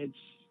 But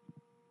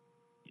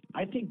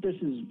I think this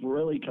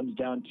really comes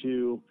down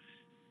to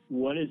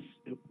what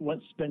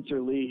Spencer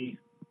Lee,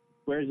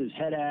 where's his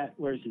head at,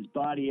 where's his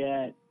body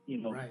at,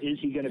 Right. Is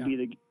he going to be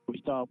the guy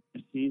we saw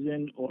this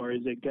season, or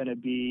is it going to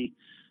be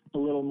a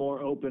little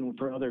more open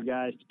for other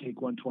guys to take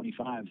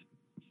 125?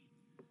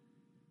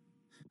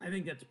 I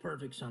think that's a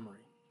perfect summary.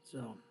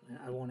 So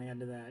I won't add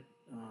to that.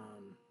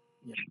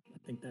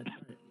 I think that's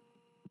right.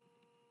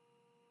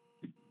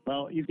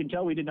 Well, you can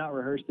tell we did not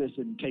rehearse this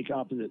and take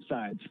opposite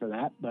sides for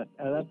that, but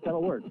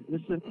that'll work.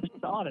 This is an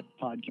honest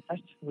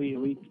podcast.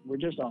 We're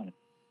just honest.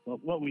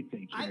 What we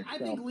think here. I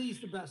think Lee's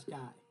the best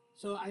guy.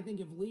 So I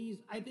think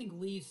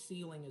Lee's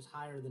ceiling is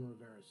higher than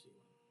Rivera's ceiling.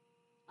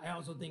 I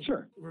also think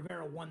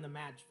Rivera won the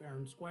match fair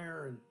and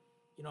square, and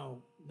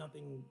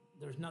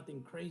there's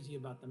nothing crazy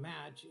about the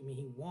match. I mean,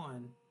 he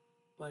won,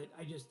 but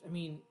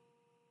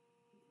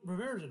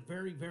Rivera's a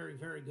very, very,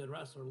 very good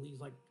wrestler. Lee's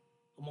like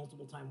a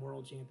multiple-time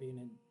world champion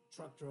and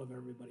truck drove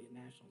everybody at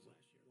nationals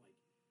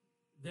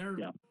last year.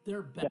 Like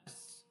their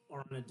bests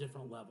are on a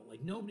different level.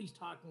 Like nobody's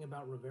talking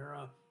about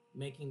Rivera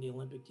making the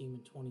Olympic team in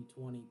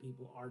 2020.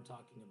 People are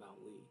talking about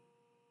Lee.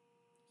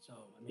 So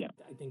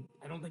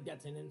I don't think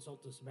that's an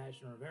insult to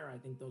Sebastian Rivera. I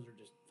think those are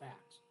just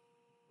facts.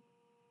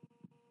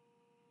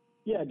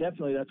 Yeah,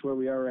 definitely. That's where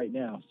we are right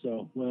now.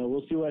 So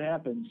we'll see what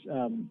happens.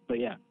 But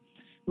yeah,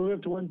 moving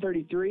up to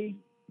 133.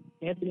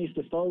 Anthony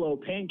Cefalo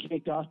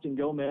pancaked Austin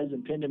Gomez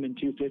and pinned him in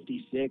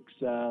 256.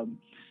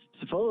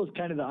 Cefalo's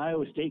kind of the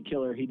Iowa State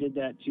killer. He did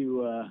that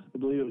to, I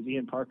believe it was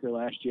Ian Parker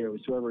last year. It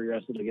was whoever he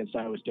wrestled against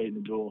Iowa State in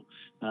the duel,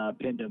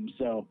 pinned him.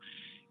 So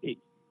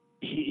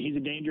he's a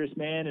dangerous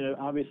man, and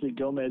obviously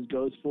Gomez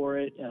goes for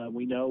it.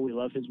 We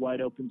love his wide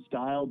open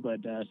style, but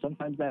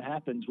sometimes that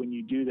happens when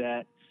you do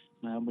that.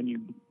 When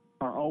you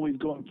are always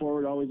going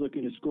forward, always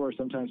looking to score,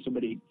 sometimes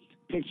somebody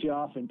picks you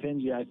off and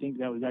pins you. I think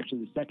that was actually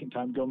the second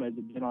time Gomez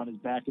had been on his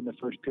back in the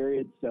first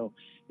period, so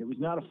it was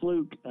not a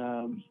fluke.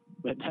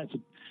 But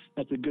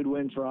that's a good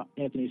win for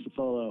Anthony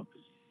Cefalo.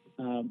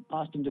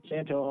 Austin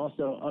DeSanto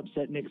also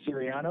upset Nick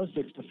Suriano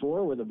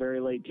 6-4 with a very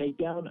late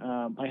takedown.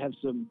 I have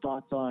some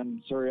thoughts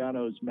on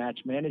Suriano's match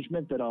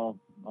management that I'll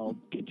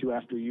get to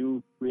after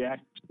you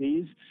react to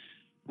these.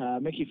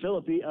 Mickey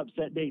Philippi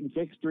upset Dayton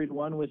Fix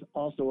 3-1 with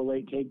also a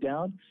late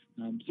takedown.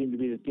 Seemed to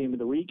be the theme of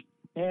the week.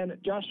 And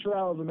Josh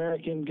Terrell of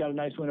American got a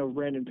nice win over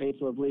Brandon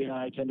Paisel of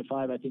Lehigh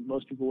 10-5. I think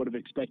most people would have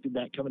expected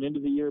that coming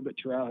into the year, but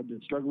Terrell had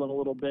been struggling a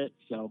little bit,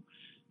 so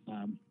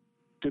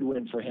good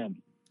win for him.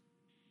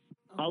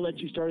 Okay. I'll let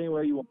you start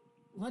anywhere you want.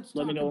 Let's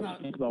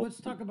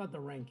talk about the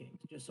rankings,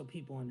 just so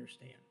people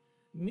understand.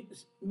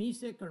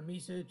 Misic or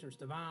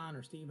Stevan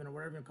or Steven or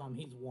whatever you call him,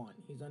 he's won.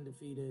 He's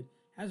undefeated,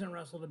 hasn't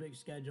wrestled a big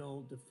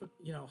schedule,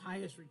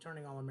 highest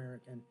returning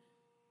All-American.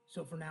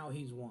 So for now,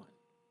 he's won.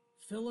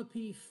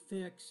 Philippi,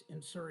 Fix,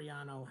 and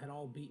Suriano had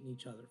all beaten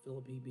each other.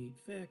 Philippi beat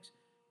Fix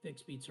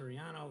beat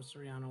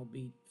Suriano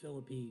beat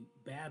Philippi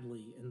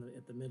badly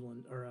at the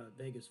Midland or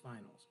Vegas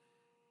finals.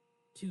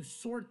 To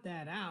sort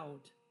that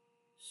out,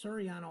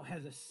 Suriano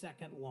has a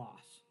second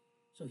loss,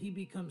 so he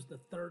becomes the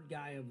third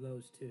guy of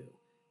those two.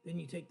 Then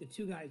you take the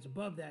two guys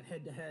above that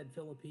head-to-head.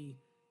 Philippi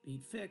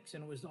beat Fix,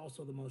 and it was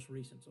also the most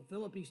recent. So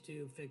Philippi's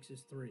 2, Fix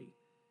is 3.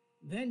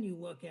 Then you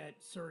look at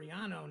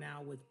Suriano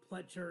now with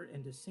Pletcher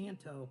and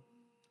DeSanto.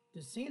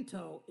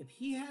 DeSanto, if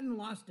he hadn't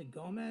lost to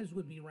Gomez,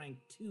 would be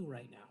ranked 2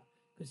 right now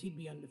because he'd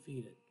be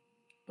undefeated.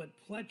 But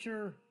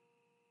Pletcher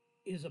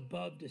is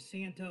above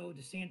DeSanto.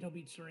 DeSanto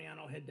beat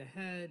Suriano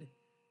head-to-head.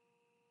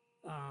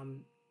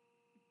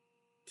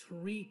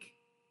 Tariq,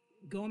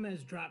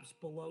 Gomez drops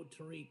below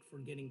Tariq for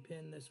getting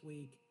pinned this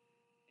week.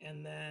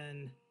 And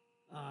then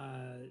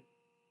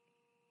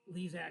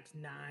Lezak's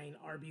 9,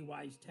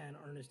 RBY's 10,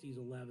 Ernesty's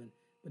 11.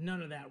 But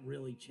none of that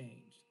really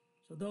changed.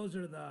 So those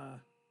are the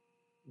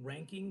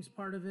rankings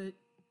part of it.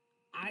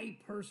 I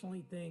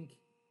personally think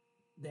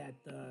that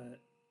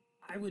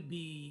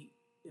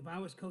if I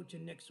was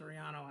coaching Nick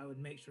Suriano, I would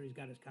make sure he's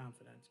got his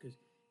confidence because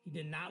he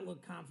did not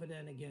look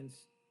confident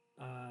against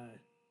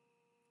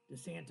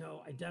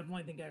DeSanto. I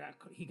definitely think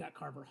he got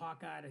Carver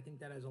Hawkeyed. I think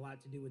that has a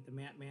lot to do with the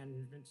mat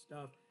management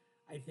stuff.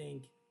 I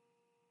think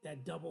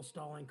that double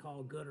stalling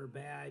call, good or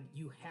bad,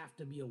 you have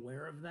to be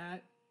aware of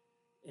that.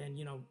 And,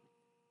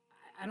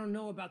 I don't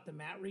know about the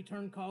mat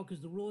return call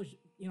because the rule is,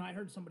 I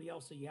heard somebody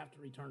else say you have to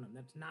return him.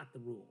 That's not the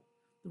rule.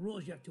 The rule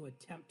is you have to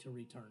attempt to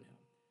return him.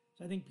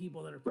 So I think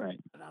people that are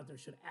out there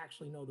should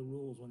actually know the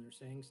rules when they're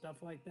saying stuff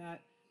like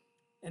that.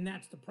 And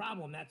that's the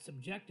problem. That's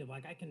subjective.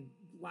 Like I can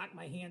lock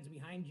my hands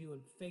behind you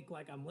and fake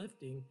like I'm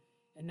lifting.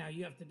 And now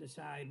you have to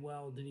decide,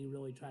 well, did he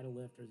really try to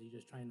lift or is he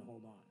just trying to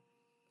hold on?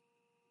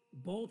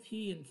 Both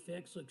he and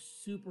Fix look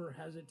super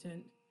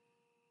hesitant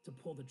to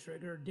pull the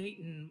trigger.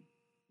 Dayton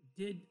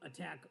did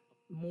attack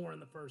more in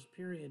the first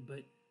period,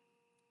 but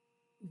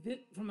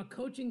from a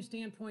coaching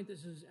standpoint,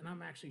 and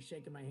I'm actually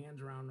shaking my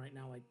hands around right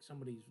now like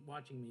somebody's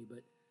watching me,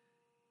 but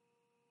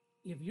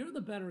if you're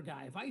the better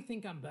guy, if I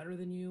think I'm better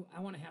than you,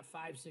 I want to have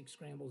 5-6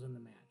 scrambles in the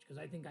match because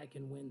I think I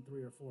can win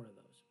 3 or 4 of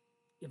those.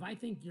 If I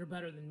think you're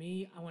better than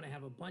me, I want to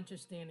have a bunch of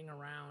standing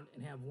around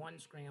and have 1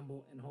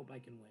 scramble and hope I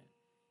can win.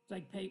 It's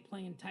like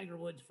playing Tiger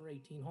Woods for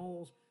 18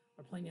 holes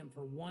or playing him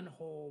for 1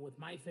 hole with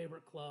my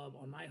favorite club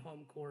on my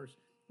home course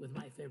with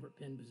my favorite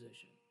pin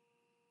position.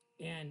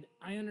 And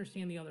I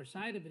understand the other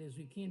side of it is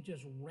you can't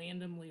just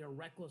randomly or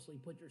recklessly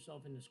put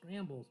yourself into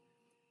scrambles.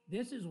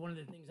 This is one of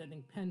the things I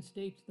think Penn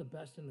State's the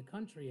best in the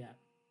country at.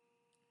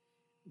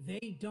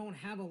 They don't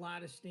have a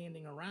lot of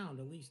standing around,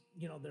 at least,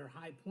 they're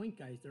high point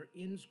guys. They're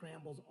in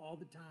scrambles all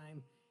the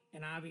time.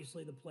 And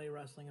obviously the play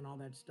wrestling and all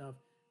that stuff,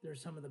 they're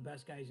some of the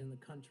best guys in the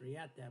country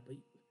at that. But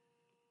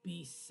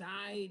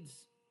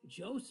besides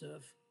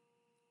Joseph,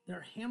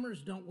 their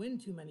hammers don't win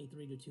too many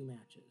 3-2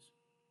 matches.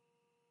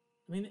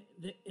 I mean,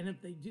 and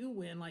if they do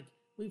win, like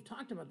we've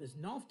talked about this,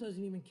 Nolf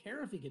doesn't even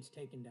care if he gets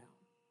taken down.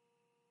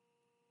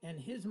 And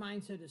his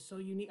mindset is so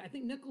unique. I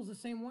think Nichols the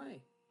same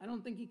way. I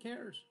don't think he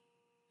cares.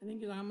 I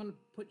think I'm going to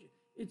put you.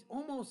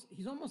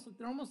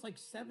 They're almost like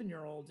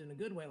 7-year-olds in a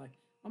good way. Like,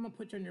 I'm going to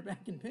put you on your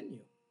back and pin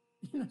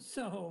you.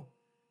 So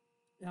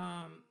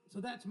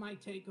that's my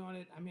take on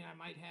it. I mean, I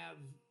might have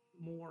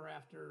more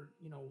after,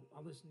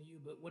 I'll listen to you,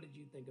 but what did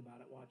you think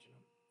about it watching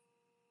them?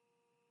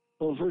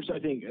 Well, first, I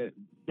think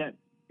that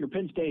your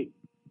Penn State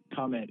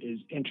comment is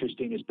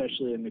interesting,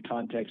 especially in the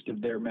context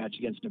of their match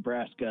against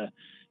Nebraska.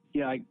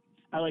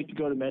 I like to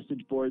go to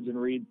message boards and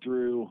read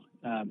through,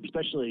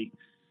 especially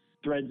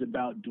threads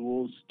about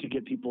duels to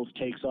get people's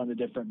takes on the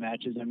different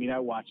matches. I mean, I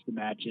watch the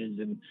matches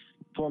and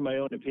form my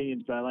own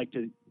opinions, but I like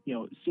to,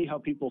 see how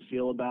people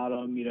feel about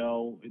them,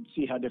 and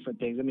see how different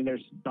things. I mean,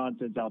 there's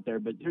nonsense out there,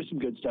 but there's some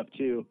good stuff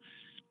too.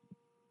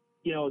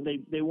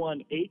 They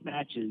won 8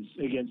 matches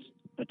against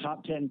a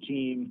top 10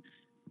 team.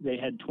 They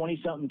had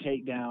 20-something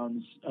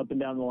takedowns up and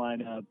down the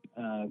lineup,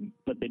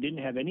 but they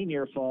didn't have any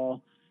near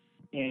fall,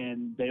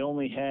 and they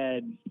only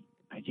had,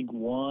 I think,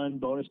 1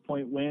 bonus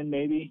point win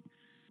maybe.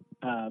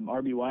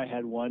 RBY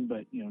had 1,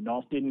 but,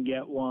 Nolf didn't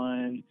get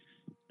 1.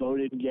 Bo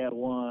didn't get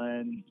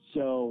 1.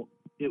 So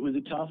it was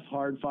a tough,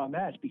 hard-fought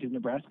match because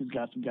Nebraska's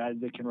got some guys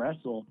that can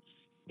wrestle.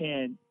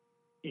 And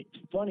it's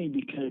funny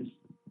because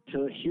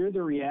to hear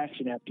the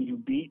reaction after you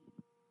beat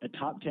a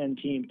top 10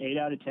 team 8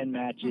 out of 10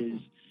 matches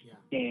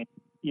and,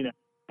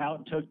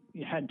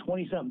 you had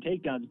 20-something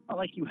takedowns, it's not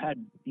like you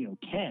had,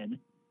 10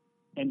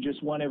 and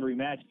just won every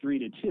match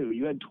 3-2.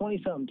 You had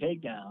 20-something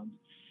takedowns,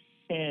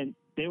 and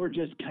they were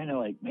just kind of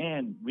like,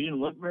 man, we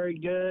didn't look very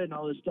good and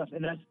all this stuff.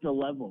 And that's the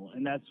level.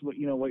 And that's what,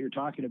 what you're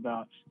talking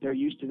about. They're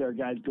used to their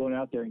guys going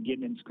out there and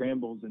getting in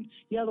scrambles. And,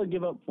 they'll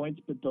give up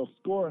points, but they'll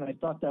score. And I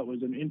thought that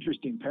was an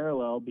interesting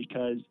parallel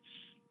because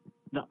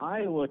the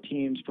Iowa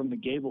teams from the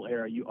Gable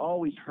era, you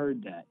always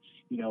heard that.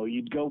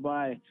 You'd go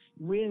by,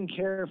 we didn't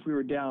care if we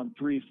were down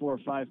 3, 4,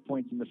 5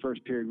 points in the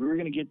first period. We were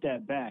going to get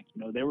that back.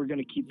 They were going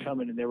to keep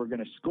coming and they were going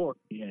to score at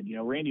the end.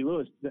 Randy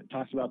Lewis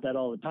talks about that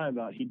all the time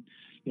about he'd,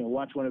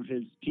 watch one of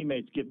his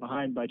teammates get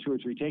behind by 2 or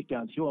 3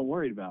 takedowns. He wasn't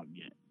worried about them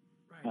yet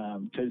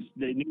because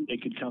they knew they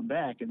could come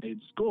back and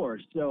they'd score.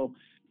 So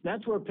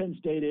that's where Penn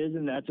State is,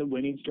 and that's a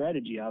winning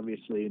strategy,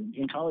 obviously.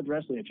 In college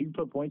wrestling, if you can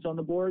put points on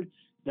the board,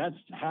 that's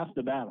half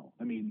the battle.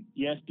 I mean,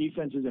 yes,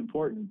 defense is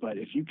important, but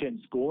if you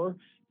can score,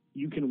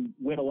 you can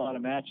win a lot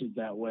of matches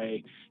that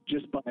way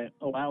just by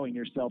allowing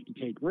yourself to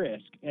take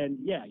risk. And,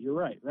 yeah, you're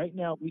right. Right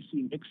now we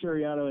see Nick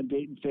Suriano and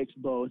Dayton Fix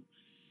both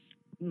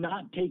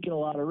not taking a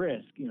lot of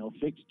risk.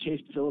 Fix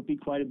chased Philippi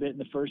quite a bit in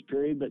the first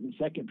period, but in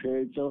the second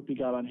period, Philippi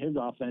got on his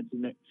offense,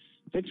 and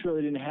Fix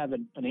really didn't have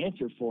an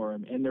answer for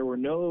him. And there were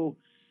no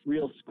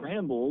real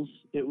scrambles.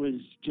 It was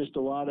just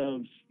a lot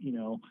of,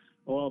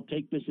 I'll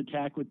take this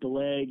attack with the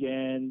leg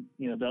and,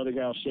 the other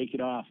guy will shake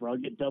it off, or I'll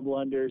get double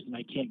unders and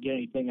I can't get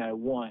anything I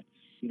want.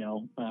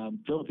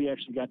 Philippi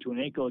actually got to an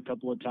ankle a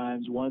couple of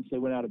times. Once they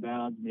went out of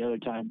bounds, and the other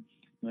time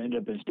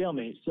ended up in a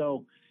stalemate.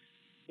 So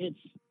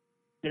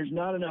there's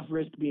not enough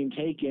risk being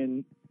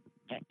taken,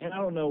 and I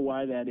don't know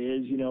why that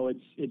is.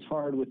 It's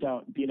hard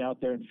without being out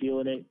there and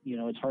feeling it.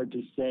 It's hard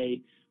to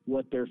say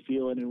what they're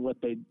feeling and what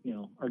they,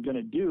 are going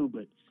to do.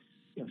 But,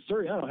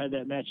 Suriano had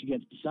that match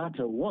against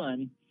DeSanto,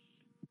 won,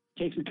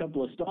 takes a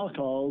couple of stall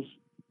calls,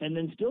 and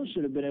then still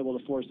should have been able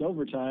to force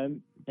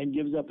overtime and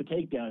gives up a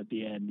takedown at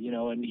the end,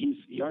 and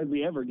he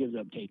hardly ever gives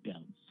up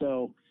takedowns.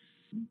 So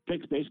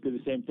Fick's basically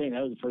the same thing.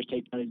 That was the first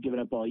takedown he's given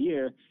up all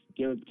year.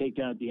 Gave up the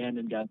takedown at the end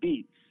and got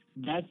beat.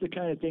 That's the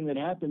kind of thing that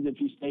happens if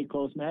you stay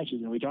close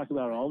matches. And we talk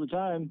about it all the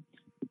time.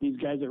 These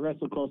guys that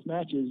wrestle close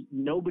matches,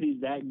 nobody's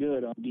that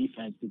good on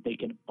defense that they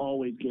can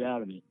always get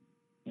out of it.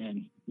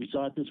 And we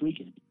saw it this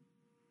weekend.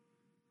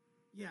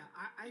 Yeah,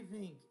 I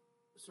think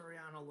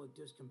Soriano looked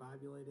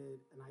discombobulated,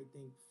 and I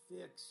think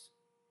Fix.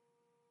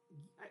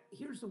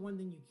 Here's the one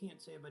thing you can't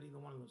say about either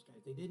one of those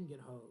guys. They didn't get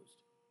hosed.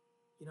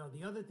 You know,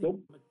 the other thing, Nope.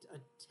 from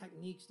a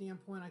technique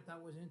standpoint, I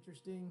thought was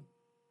interesting.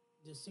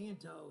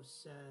 DeSanto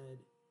said,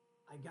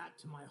 I got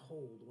to my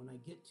hold. When I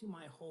get to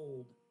my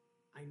hold,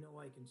 I know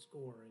I can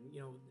score. And, you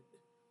know,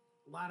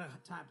 a lot of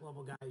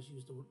top-level guys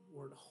use the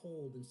word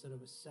hold instead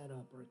of a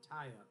setup or a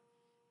tie-up.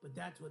 But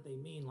that's what they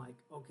mean. Like,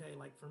 okay,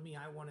 like for me,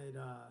 I wanted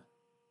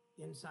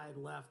inside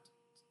left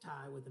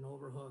tie with an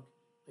overhook,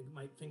 like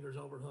my fingers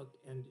overhooked.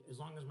 And as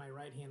long as my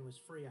right hand was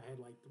free, I had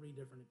like 3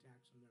 different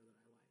attacks from there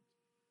that I liked.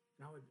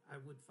 And I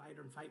would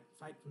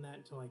fight from that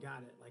until I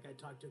got it. Like I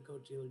talked to a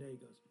coach the other day, he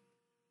goes,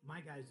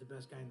 my guy's the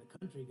best guy in the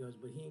country, he goes,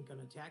 but he ain't going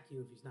to attack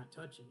you if he's not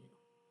touching you.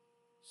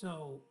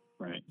 So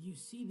right. You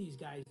see these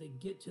guys, they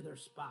get to their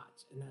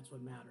spots, and that's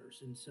what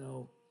matters. And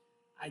so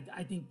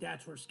I think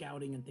that's where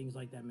scouting and things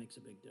like that makes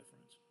a big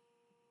difference.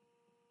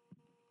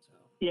 So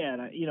yeah,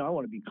 and I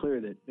want to be clear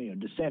that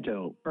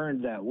DeSanto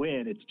earned that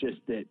win. It's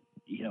just that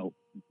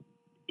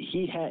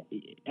he had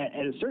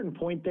at a certain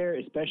point there,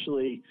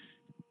 especially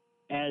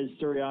as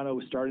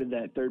Soriano started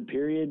that third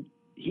period,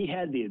 he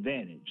had the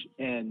advantage,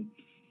 and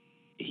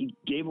he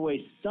gave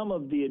away some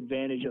of the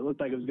advantage. It looked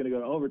like it was going to go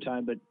to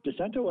overtime, but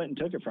DeSanto went and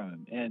took it from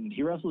him, and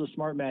he wrestled a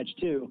smart match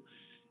too.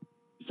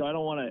 So I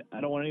don't want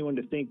anyone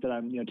to think that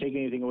I'm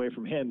taking anything away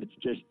from him. It's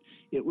just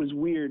it was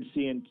weird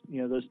seeing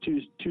those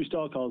two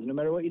stall calls. No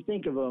matter what you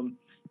think of them,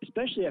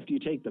 especially after you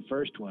take the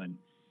first one,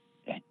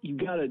 you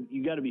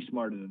gotta be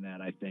smarter than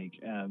that. I think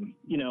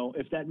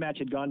if that match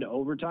had gone to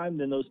overtime,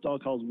 then those stall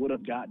calls would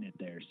have gotten it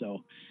there.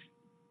 So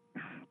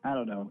I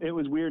don't know. It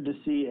was weird to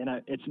see, and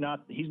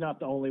he's not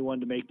the only one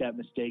to make that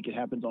mistake. It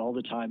happens all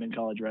the time in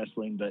college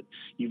wrestling, but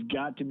you've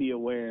got to be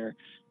aware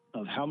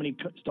of how many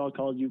stall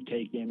calls you've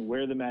taken,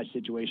 where the match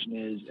situation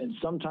is, and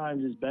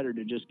sometimes it's better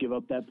to just give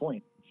up that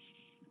point.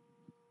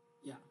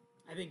 Yeah,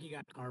 I think he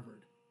got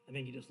Harvard. I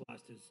think he just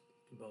lost his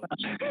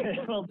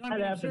composure. Well, no, that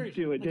happens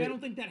too. I don't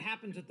think that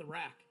happens at the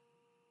rack.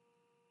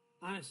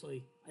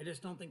 Honestly, I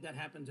just don't think that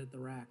happens at the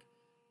rack.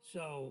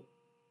 So,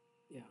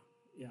 yeah.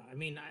 I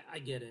mean, I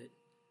get it.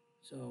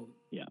 So,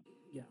 yeah.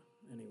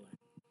 Anyway.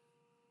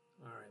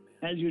 All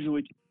right, man. As usual,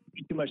 we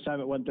take too much time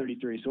at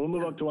 133, so we'll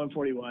move up to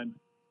 141.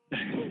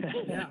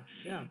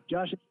 Yeah.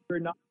 Josh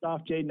knocked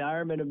off Jaden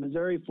Ironman of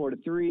Missouri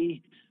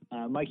 4-3.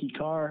 Mikey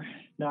Carr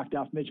knocked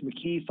off Mitch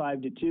McKee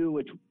 5-2,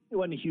 which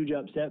wasn't a huge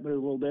upset, but a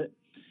little bit.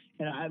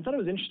 And I thought it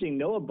was interesting.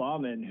 Noah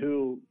Bauman,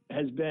 who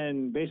has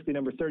been basically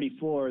number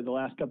 34 the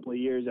last couple of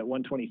years at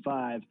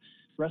 125,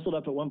 wrestled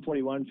up at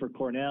 141 for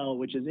Cornell,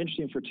 which is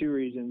interesting for 2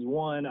 reasons.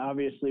 One,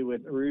 obviously,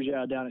 with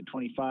Arujau down at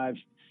 25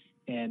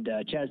 and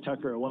Chaz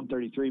Tucker at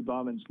 133,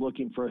 Bauman's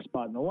looking for a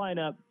spot in the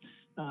lineup.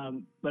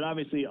 But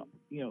obviously,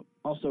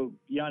 also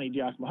Yanni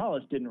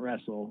Giacomohalis didn't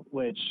wrestle,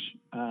 which,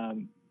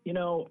 in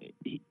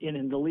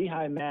the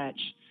Lehigh match,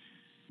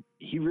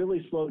 he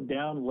really slowed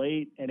down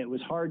late, and it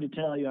was hard to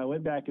tell. I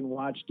went back and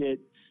watched it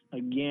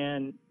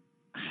again.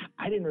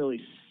 I didn't really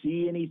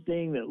see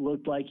anything that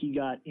looked like he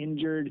got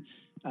injured,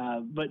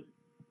 but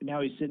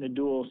now he's sitting a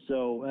duel,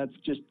 so let's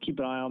just keep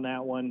an eye on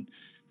that one.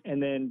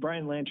 And then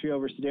Brian Lantry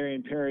over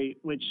Cedarian Perry,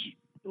 which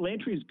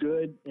Lantry's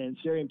good, and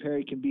Cedarian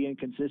Perry can be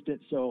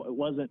inconsistent, so it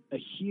wasn't a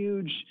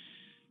huge,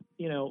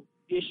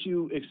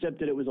 issue, except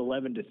that it was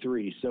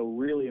 11-3. So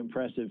really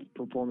impressive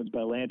performance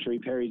by Lantry.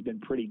 Perry's been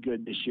pretty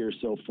good this year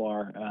so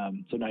far,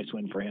 so nice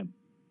win for him.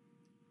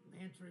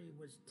 Lantry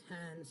was 10,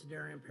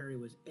 Cedarian Perry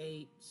was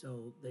 8,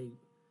 so they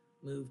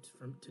moved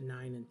to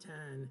 9 and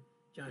 10.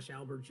 Josh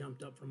Albert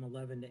jumped up from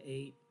 11 to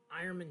 8.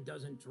 Ironman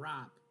doesn't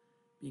drop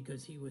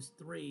because he was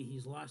 3.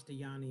 He's lost to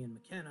Yanni and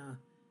McKenna,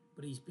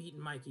 but he's beaten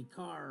Mikey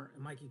Carr,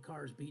 and Mikey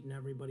Carr's beaten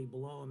everybody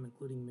below him,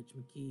 including Mitch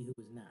McKee, who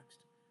was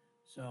next.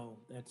 So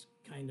that's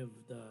kind of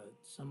the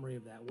summary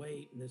of that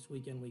weight. And this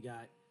weekend we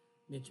got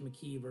Mitch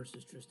McKee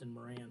versus Tristan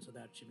Moran, so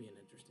that should be an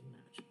interesting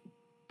match.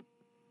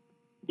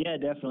 Yeah,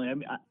 definitely. I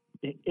mean,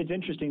 it's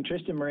interesting.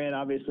 Tristan Moran,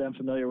 obviously, I'm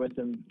familiar with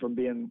him from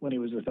being when he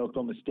was with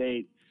Oklahoma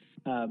State.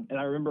 And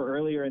I remember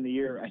earlier in the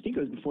year, I think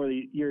it was before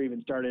the year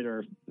even started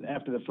or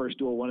after the first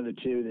duel, one of the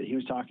two, that he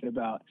was talking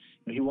about,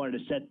 he wanted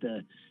to set the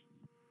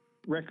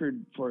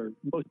record for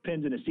most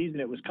pins in a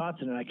season at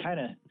Wisconsin.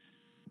 And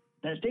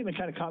that statement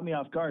kind of caught me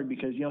off guard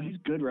because, he's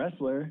a good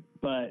wrestler,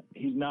 but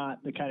he's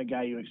not the kind of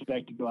guy you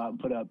expect to go out and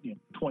put up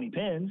 20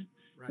 pins.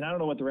 Right. And I don't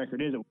know what the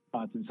record is at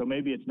Wisconsin, so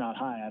maybe it's not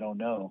high. I don't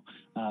know.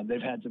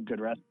 They've had some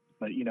good wrestlers,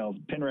 but,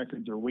 pin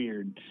records are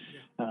weird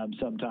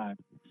sometimes.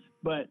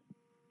 But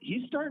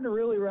he's starting to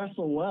really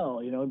wrestle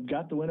well.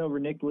 Got the win over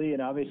Nick Lee,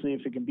 and obviously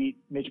if it can beat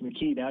Mitch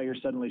McKee, now you're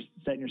suddenly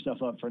setting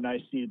yourself up for a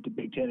nice seed at the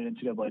Big Ten and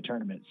NCAA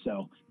tournament.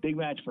 So big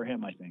match for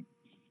him, I think.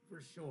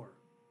 For sure.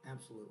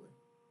 Absolutely.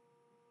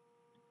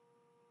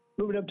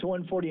 Moving up to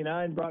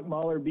 149, Brock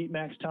Mahler beat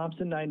Max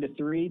Thompson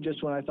 9-3.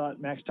 Just when I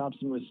thought Max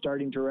Thompson was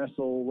starting to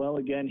wrestle well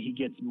again, he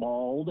gets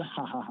mauled.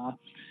 Ha ha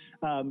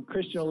ha.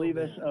 Christian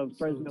Olivas of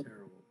Fresno.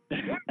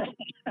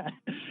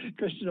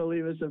 Christian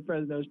Olivas of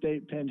Fresno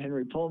State pinned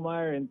Henry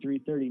Pohlmeyer in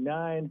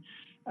 339.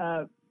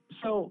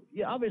 So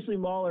yeah, obviously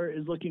Mahler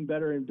is looking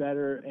better and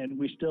better, and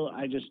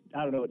I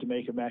don't know what to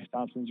make of Max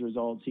Thompson's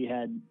results. He's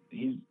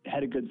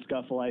had a good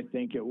scuffle, I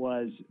think it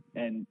was,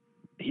 and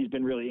he's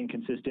been really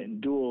inconsistent in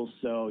duels,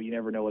 so you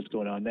never know what's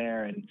going on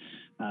there. And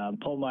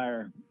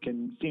Pohlmeyer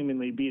can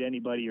seemingly beat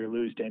anybody or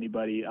lose to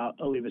anybody.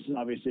 Olivas is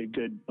obviously a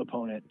good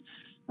opponent,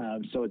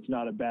 so it's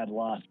not a bad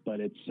loss, but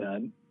it's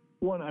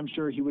one I'm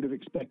sure he would have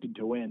expected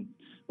to win.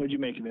 What did you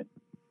make of it?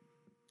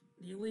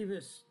 The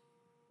Olivas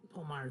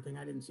Pohlmeyer thing,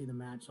 I didn't see the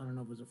match, so I don't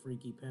know if it was a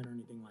freaky pin or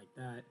anything like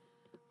that.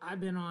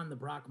 I've been on the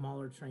Brock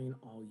Mahler train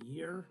all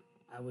year.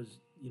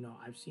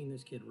 I've seen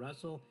this kid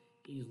wrestle.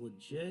 He's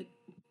legit.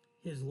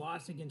 His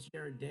loss against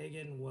Jared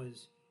Dagan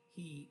was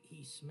he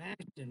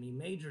smashed him. He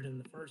majored him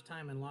the first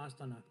time and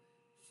lost on a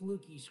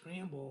fluky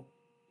scramble.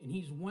 And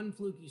he's one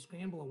fluky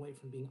scramble away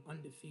from being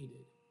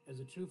undefeated as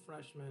a true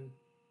freshman.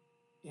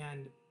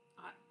 And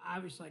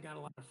obviously I got a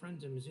lot of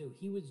friends in Mizzou.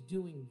 He was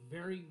doing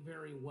very,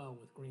 very well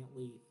with Grant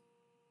Leith.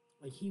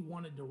 Like, he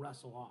wanted to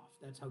wrestle off.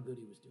 That's how good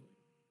he was doing.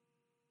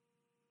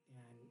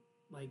 And,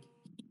 like,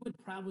 he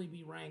would probably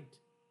be ranked,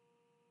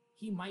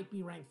 he might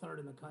be ranked third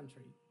in the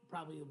country.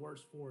 Probably the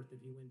worst fourth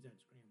if he wins that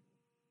scramble.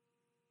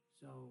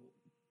 So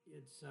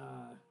it's,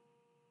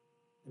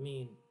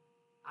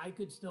 I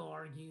could still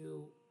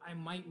argue I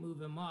might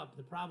move him up.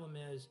 The problem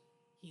is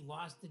he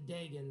lost to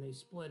Dagan. They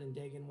split, and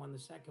Dagan won the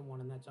second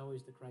one, and that's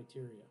always the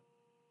criteria.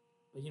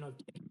 But, if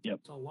Dagan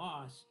gets a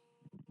loss,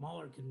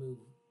 Mahler could move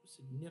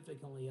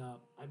significantly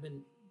up. I've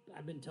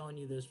been telling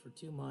you this for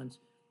 2 months.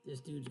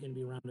 This dude's going to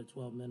be around a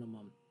 12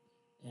 minimum,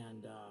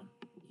 and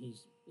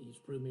he's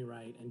proved me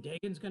right. And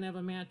Dagan's going to have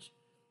a match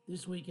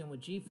this weekend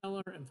with G.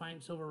 Feller, and Fine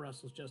Silver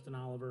wrestles Justin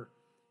Oliver.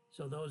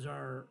 So those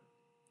are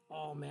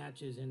all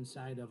matches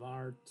inside of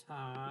our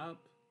top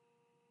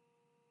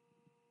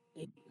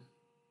 8.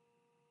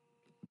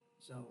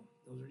 So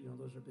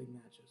those are big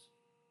matches.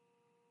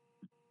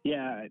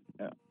 Yeah,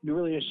 I'd be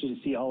really interested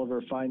to see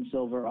Oliver Fine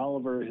Silver.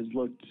 Oliver has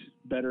looked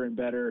better and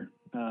better.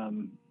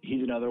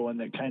 He's another one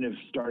that kind of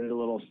started a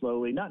little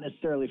slowly, not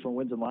necessarily from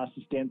wins and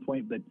losses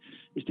standpoint, but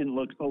just didn't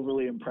look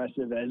overly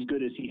impressive, as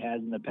good as he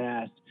has in the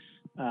past.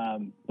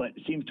 But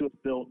seems to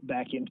have built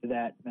back into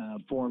that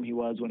form he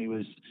was when he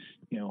was,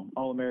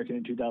 All-American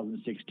in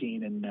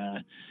 2016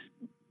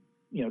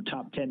 and,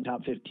 top 10,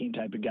 top 15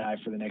 type of guy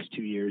for the next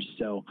 2 years.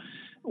 So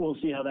we'll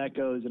see how that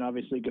goes. And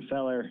obviously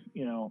Gefeller,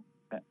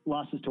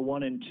 losses to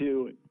 1 and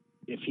 2,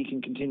 if he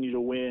can continue to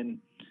win,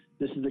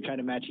 this is the kind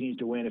of match he needs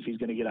to win if he's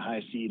going to get a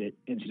high seed at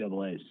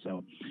NCAA's.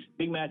 So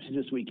big matches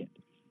this weekend.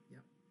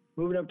 Yep.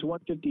 Moving up to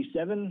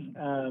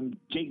 157,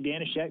 Jake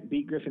Danishek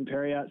beat Griffin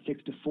Perriott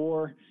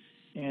 6-4.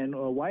 And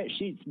Wyatt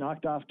Sheets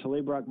knocked off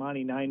Talib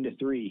Rahmani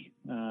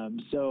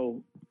 9-3.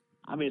 So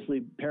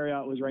obviously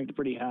Perriott was ranked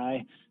pretty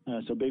high,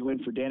 so big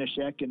win for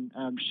Danishek. And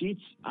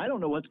Sheets, I don't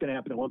know what's going to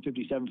happen at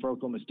 157 for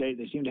Oklahoma State.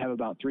 They seem to have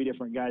about 3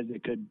 different guys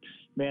that could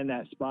man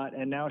that spot,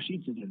 and now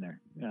Sheets is in there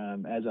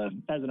as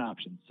an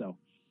option. So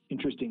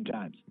interesting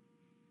times.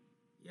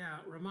 Yeah,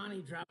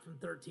 Rahmani dropped from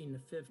 13 to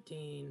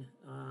 15.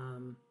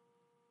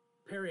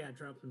 Perriott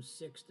dropped from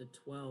 6 to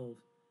 12.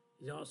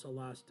 He also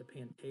lost to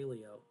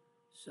Pantaleo.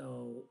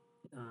 So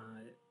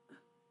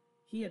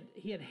he had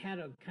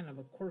a kind of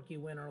a quirky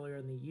win earlier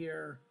in the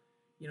year.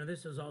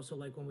 This was also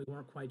like when we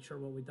weren't quite sure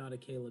what we thought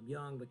of Caleb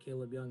Young, but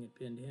Caleb Young had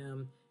pinned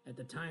him. At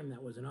the time,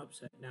 that was an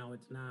upset. Now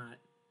it's not.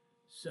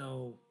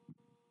 So,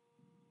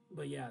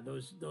 but yeah,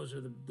 those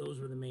were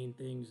the main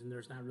things, and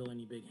there's not really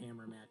any big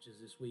hammer matches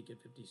this week at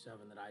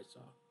 57 that I saw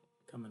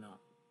coming up.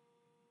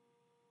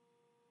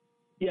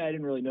 Yeah, I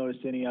didn't really notice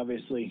any.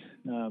 Obviously,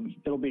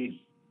 it'll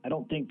be. I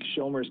don't think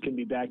Shomers can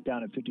be back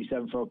down at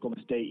 57 for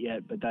Oklahoma State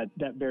yet, but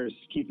that bears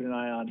keeping an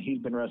eye on. He's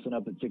been wrestling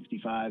up at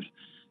 65.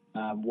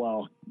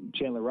 While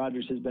Chandler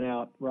Rogers has been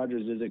out,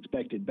 Rogers is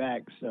expected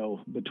back.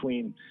 So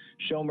between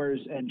Shomers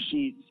and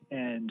Sheets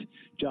and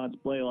John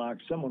Splaylock,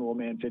 someone will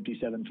man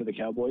 57 for the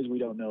Cowboys. We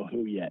don't know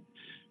who yet.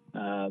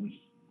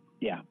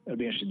 Yeah, it'll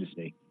be interesting to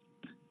see.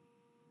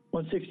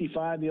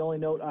 165, the only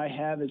note I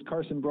have is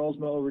Carson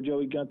Brolsma over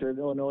Joey Gunther of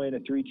Illinois in a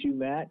 3-2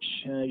 match.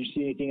 Did you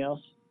see anything else?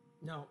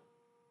 No,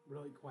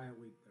 really quiet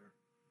week there.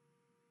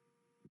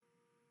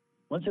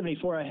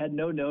 174, I had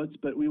no notes,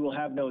 but we will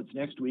have notes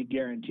next week,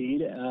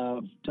 guaranteed.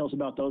 Tell us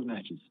about those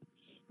matches.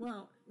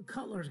 Well,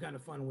 Cutler's got a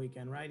fun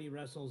weekend, right? He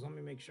wrestles, let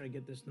me make sure I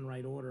get this in the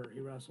right order.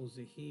 He wrestles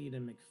Zahid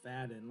and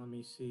McFadden. Let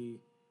me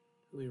see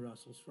who he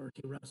wrestles first.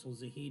 He wrestles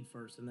Zahid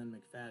first and then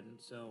McFadden.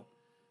 So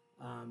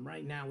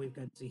right now we've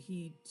got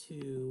Zahid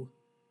 2,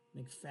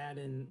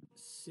 McFadden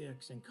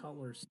 6, and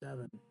Cutler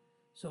 7.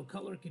 So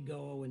Cutler could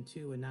go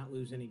 0-2 and not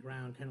lose any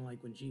ground, kind of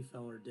like when G.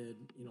 Feller did,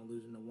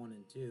 losing to 1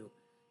 and 2.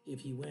 If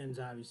he wins,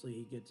 obviously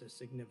he gets a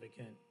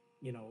significant,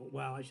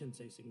 well, I shouldn't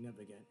say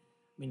significant.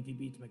 I mean, if he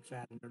beats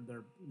McFadden,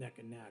 they're neck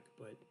and neck.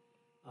 But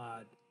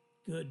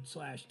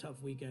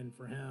good/tough weekend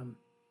for him.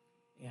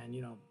 And,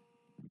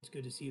 it's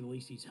good to see at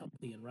least he's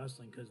healthy in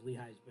wrestling because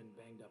Lehigh's been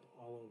banged up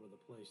all over the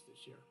place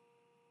this year.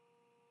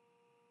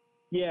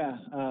 Yeah,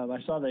 I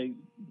saw they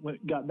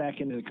got back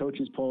into the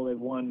coaches poll. They've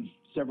won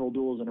several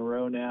duels in a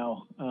row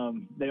now.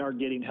 They are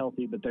getting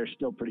healthy, but they're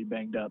still pretty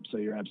banged up. So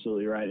you're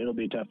absolutely right. It'll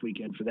be a tough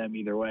weekend for them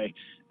either way.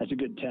 That's a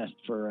good test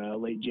for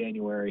late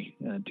January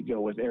to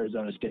go with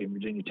Arizona State and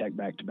Virginia Tech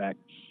back to back.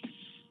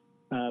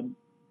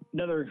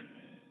 Another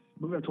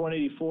move up to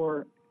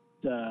 184.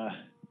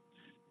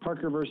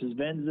 Parker versus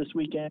Venz this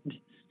weekend.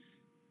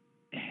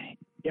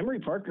 Emory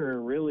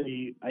Parker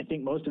really, I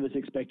think most of us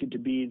expected to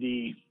be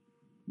the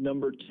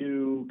number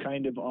 2,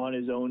 kind of on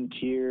his own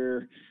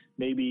tier,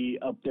 maybe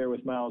up there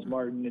with Miles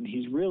Martin. And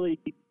he's really,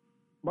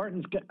 I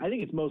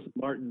think it's mostly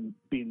Martin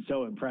being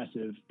so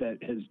impressive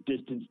that has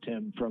distanced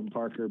him from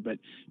Parker. But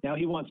now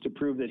he wants to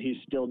prove that he's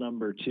still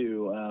number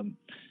 2.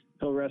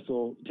 He'll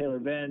wrestle Taylor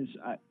Venz.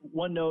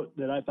 One note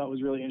that I thought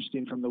was really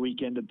interesting from the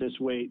weekend at this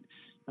weight,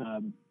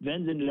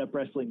 Venz ended up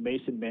wrestling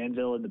Mason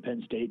Manville in the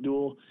Penn State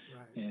duel.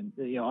 Right. And,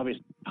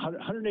 obviously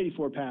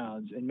 184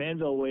 pounds, and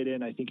Manville weighed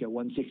in, I think, at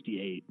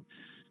 168.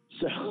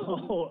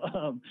 So,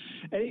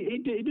 and he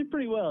did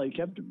pretty well. He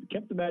kept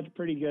the match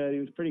pretty good. He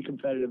was pretty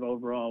competitive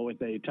overall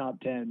with a top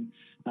 10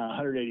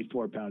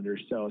 184 pounder.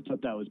 So I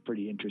thought that was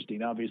pretty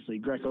interesting. Obviously,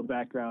 Greco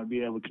background,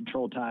 being able to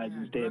control tides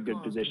and stay in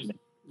good position.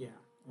 Yeah,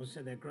 I would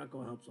say that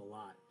Greco helps a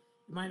lot.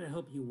 It might not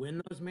help you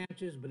win those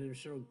matches, but it'll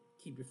sure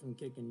keep you from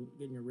getting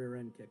your rear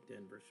end kicked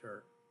in for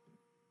sure.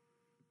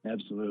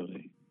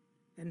 Absolutely.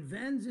 And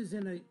Venz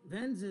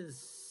is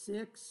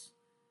 6.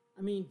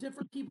 I mean,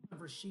 different people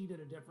have Rashid at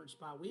a different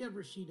spot. We have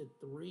Rashid at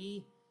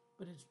 3,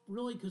 but it's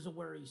really because of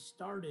where he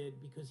started,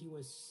 because he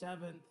was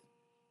 7th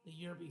the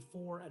year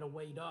before at a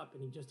weight up,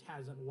 and he just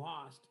hasn't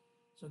lost.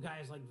 So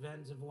guys like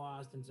Venz have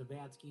lost, and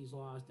Zavatsky's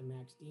lost, and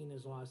Max Dean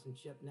has lost, and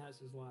Chip Ness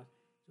has lost.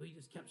 So he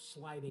just kept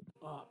sliding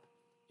up,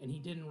 and he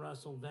didn't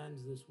wrestle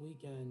Venz this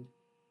weekend.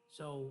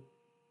 So,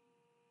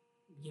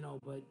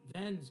 but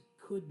Venz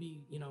could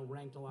be,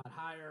 ranked a lot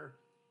higher,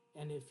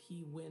 and if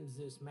he wins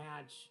this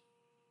match,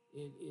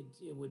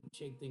 it would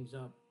shake things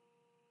up,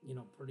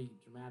 pretty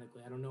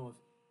dramatically. I don't know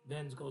if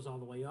Venz goes all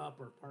the way up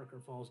or Parker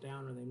falls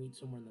down or they meet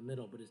somewhere in the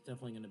middle, but it's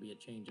definitely going to be a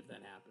change if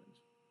that happens.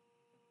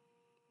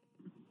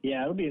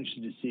 Yeah, it'll be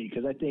interesting to see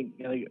because I think,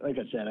 like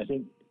I said, I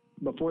think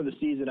before the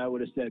season I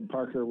would have said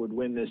Parker would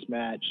win this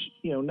match,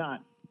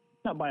 not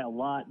by a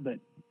lot, but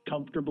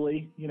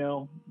comfortably,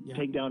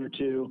 takedown or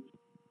 2.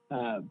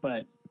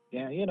 But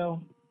yeah,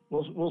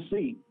 we'll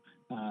see.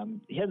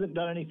 He hasn't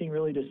done anything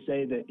really to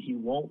say that he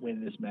won't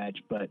win this match,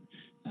 but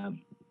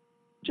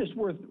just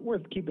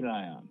worth keeping an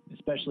eye on,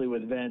 especially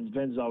with Venz.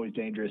 Venz is always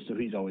dangerous, so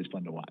he's always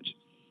fun to watch.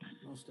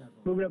 Most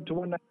definitely. Moving up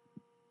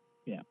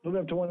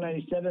to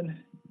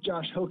 197,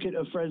 Josh Hokett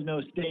of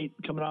Fresno State,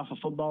 coming off a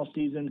football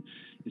season,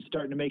 is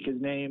starting to make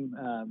his name.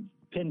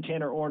 Pinned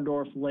Tanner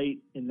Orndorff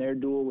late in their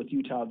duel with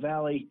Utah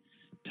Valley.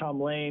 Tom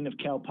Lane of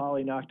Cal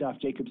Poly knocked off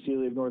Jacob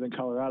Seeley of Northern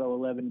Colorado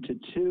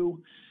 11-2.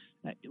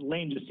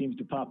 Lane just seems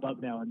to pop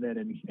up now and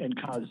then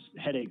and cause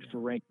headaches for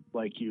rankings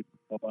like you.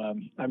 So,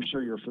 I'm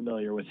sure you're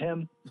familiar with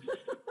him.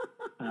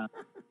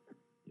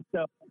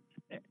 So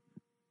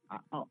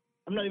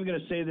I'm not even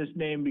going to say this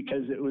name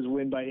because it was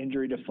win by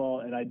injury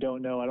default, and I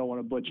don't want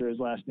to butcher his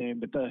last name,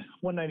 but the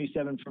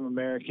 197 from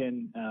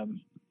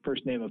American,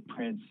 first name of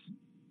Prince,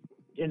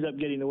 ends up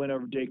getting the win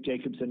over Jake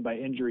Jacobson by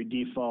injury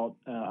default.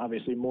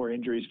 Obviously more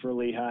injuries for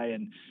Lehigh,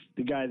 and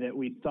the guy that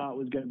we thought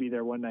was going to be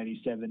their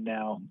 197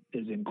 now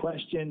is in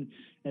question.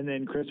 And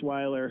then Chris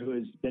Weiler, who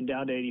has been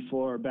down to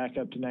 84, back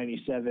up to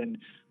 97,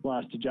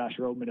 lost to Josh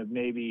Roteman of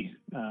Navy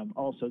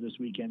also this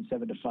weekend,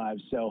 7-5.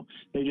 So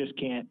they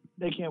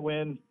can't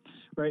win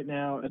right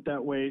now at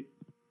that weight.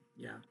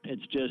 Yeah.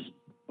 It's just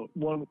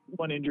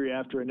one injury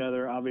after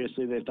another.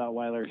 Obviously they thought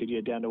Weiler could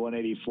get down to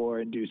 184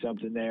 and do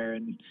something there,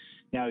 and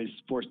now he's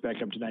forced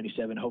back up to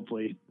 97.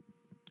 Hopefully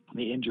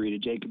the injury to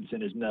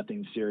Jacobson is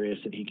nothing serious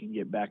and he can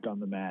get back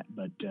on the mat.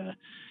 But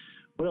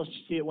what else did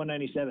you see at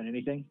 197?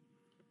 Anything?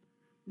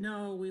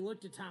 No, we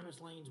looked at Thomas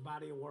Lane's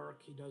body of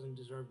work. He doesn't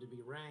deserve to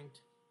be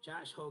ranked.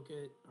 Josh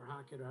Hokett, or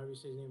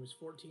obviously his name is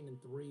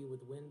 14-3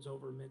 with wins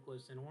over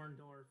Miklas and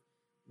Orndorff,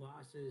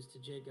 losses to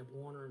Jacob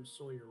Warner and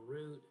Sawyer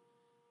Root.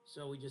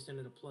 So we just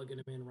ended up plugging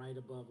him in right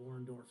above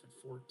Orndorff at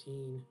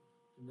 14.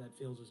 That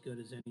feels as good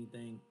as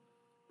anything.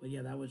 But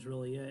yeah, that was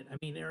really it. I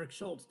mean, Eric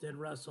Schultz did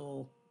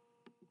wrestle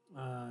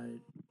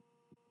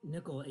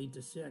Nickel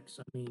 8-6.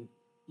 I mean,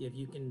 if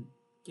you can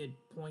get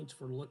points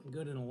for looking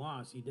good in a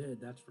loss, he did.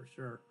 That's for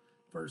sure.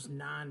 First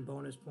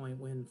non-bonus point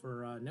win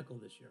for Nickel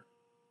this year.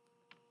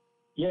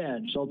 Yeah,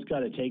 and Schultz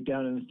got a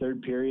takedown in the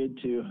third period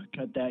to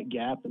cut that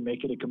gap and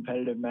make it a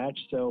competitive match.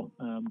 So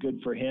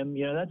good for him.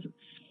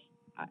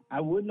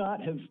 I would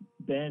not have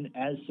been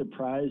as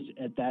surprised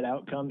at that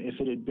outcome if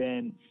it had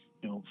been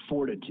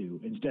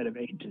 4-2 instead of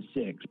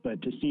 8-6.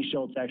 But to see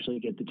Schultz actually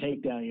get the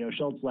takedown,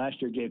 Schultz last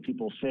year gave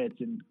people fits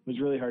and was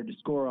really hard to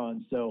score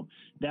on. So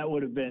that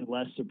would have been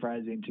less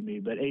surprising to me.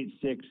 But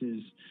 8-6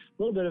 is a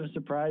little bit of a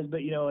surprise.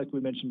 But, like we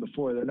mentioned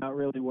before, they're not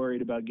really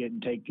worried about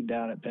getting taken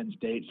down at Penn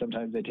State.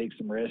 Sometimes they take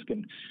some risk.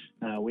 And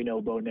we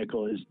know Bo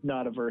Nickel is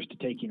not averse to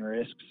taking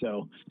risks.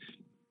 So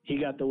he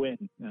got the win.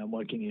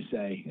 What can you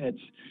say?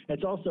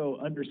 It's also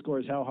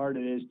underscores how hard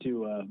it is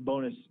to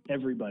bonus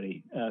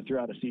everybody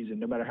throughout a season,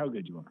 no matter how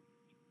good you are.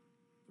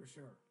 For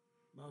sure.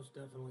 Most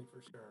definitely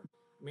for sure.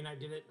 I mean, I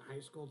did it in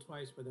high school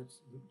twice, but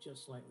that's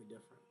just slightly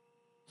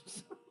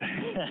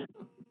different.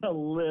 A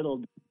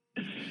little.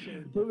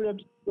 Moving up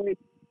to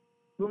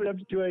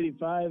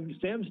 285,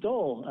 Sam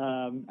Stoll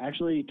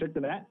actually took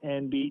the mat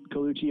and beat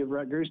Colucci of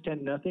Rutgers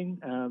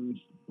 10-0.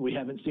 We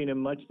haven't seen him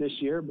much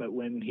this year, but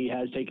when he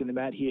has taken the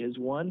mat, he has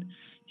won.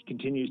 He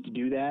continues to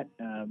do that,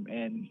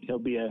 and he'll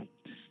be a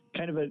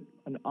kind of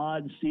an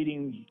odd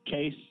seeding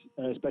case,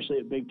 especially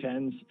at Big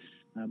Tens.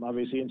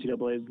 Obviously,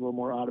 NCAA is a little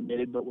more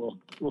automated, but we'll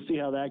see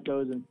how that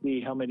goes and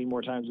see how many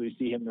more times we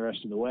see him the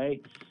rest of the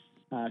way.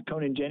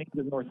 Conan Jennings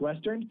of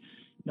Northwestern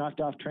knocked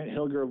off Trent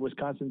Hilger of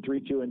Wisconsin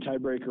 3-2 in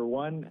tiebreaker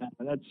 1.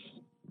 That's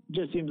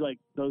just seems like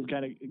those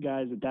kind of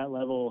guys at that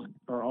level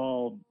are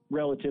all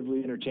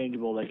relatively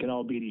interchangeable. They can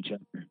all beat each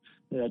other.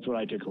 That's what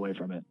I took away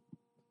from it.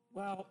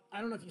 Well,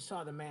 I don't know if you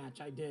saw the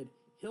match. I did.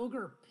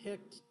 Hilger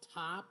picked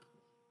top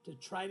to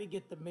try to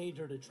get the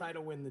major to try to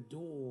win the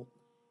duel,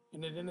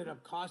 and it ended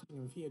up costing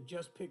him. If he had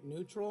just picked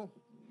neutral,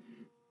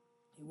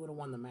 he would have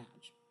won the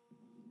match.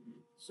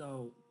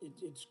 So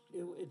it's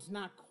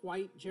not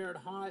quite Jared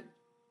Hott,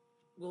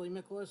 Willie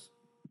Mikolas,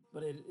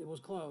 but it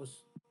was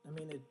close. I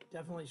mean, it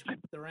definitely screwed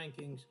up the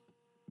rankings,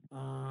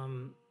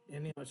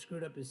 and it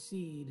screwed up his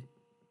seed.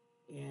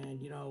 And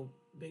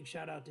big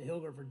shout out to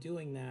Hilger for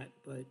doing that.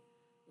 But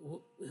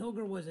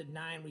Hilger was at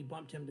 9. We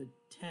bumped him to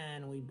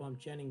 10, and we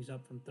bumped Jennings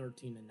up from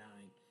 13 to 9.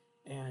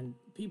 And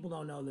people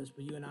don't know this,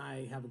 but you and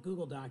I have a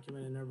Google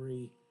document, and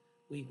every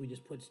week we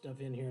just put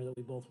stuff in here that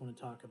we both want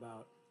to talk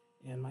about.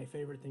 And my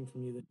favorite thing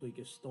from you this week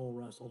is Stoll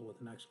wrestled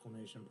with an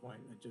exclamation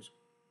point. It just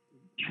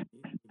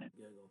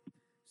giggle.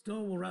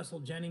 Stoll will wrestle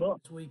Jennings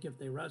this week if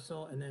they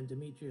wrestle, and then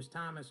Demetrius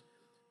Thomas,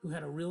 who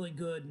had a really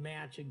good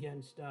match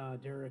against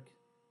Derek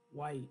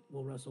White,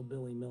 will wrestle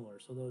Billy Miller.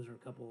 So those are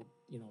a couple,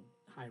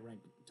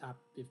 high-ranked top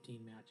 15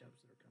 matchups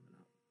that are coming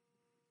up.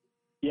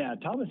 Yeah,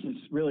 Thomas is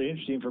really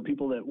interesting for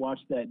people that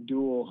watched that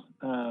duel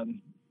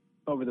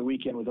over the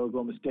weekend with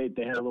Oklahoma State.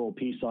 They had a little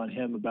piece on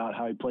him about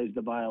how he plays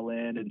the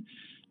violin, and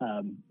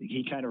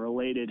he kind of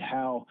related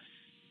how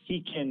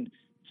he can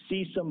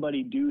see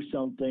somebody do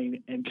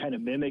something and kind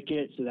of mimic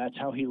it. So that's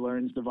how he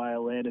learns the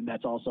violin, and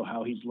that's also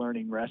how he's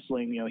learning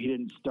wrestling. He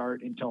didn't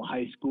start until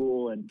high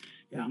school, and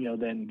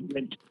then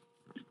went to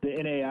the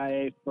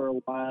NAIA for a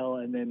while,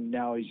 and then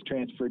now he's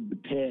transferred to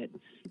Pitt.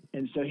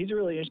 And so he's a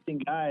really interesting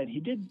guy. And he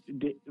did,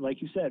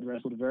 like you said,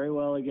 wrestled very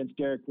well against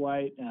Derek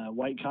White.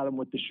 White caught him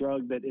with the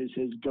shrug that is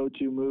his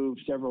go-to move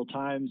several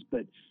times,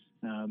 but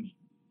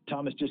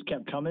Thomas just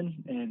kept coming.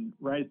 And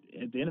right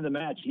at the end of the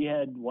match, he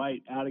had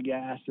White out of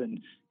gas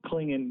and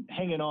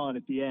hanging on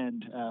at the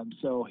end.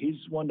 So he's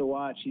one to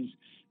watch. He's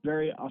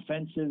very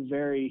offensive,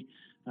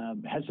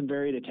 has some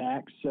varied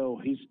attacks. So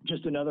he's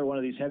just another one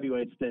of these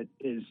heavyweights that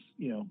is,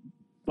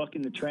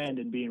 bucking the trend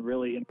and being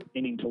really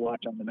entertaining to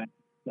watch on the mat.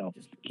 So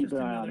keep an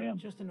eye on him.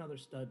 Just another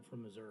stud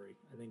from Missouri,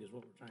 I think is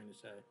what we're trying to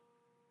say.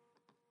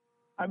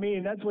 I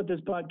mean, that's what this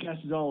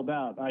podcast is all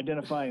about,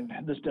 identifying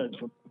the studs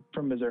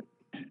from Missouri.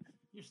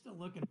 You're still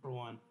looking for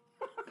one.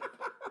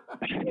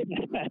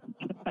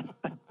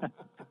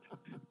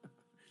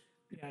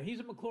 Yeah, he's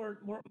a McClure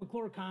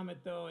Comet,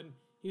 though, and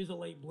he was a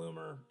late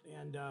bloomer,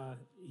 and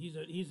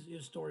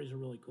his story is a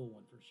really cool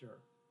one for sure.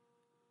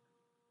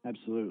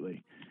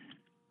 Absolutely.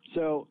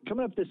 So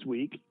coming up this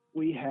week,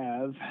 we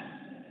have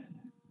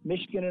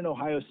Michigan and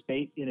Ohio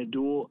State in a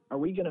duel. Are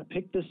we going to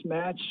pick this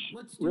match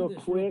real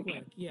quick?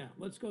 Yeah,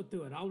 let's go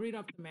through it. I'll read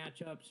off the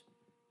matchups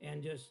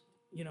and just,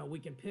 we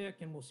can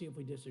pick and we'll see if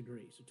we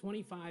disagree. So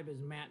 25 is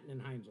Matten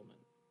and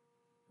Heinzelman.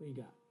 Who you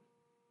got?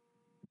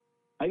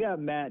 I got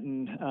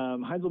Matten.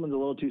 Heinzelman's a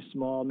little too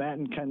small.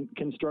 Matten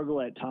can struggle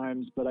at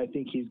times, but I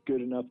think he's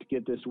good enough to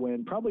get this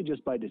win, probably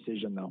just by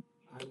decision, though.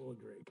 I will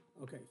agree.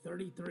 Okay,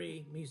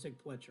 33,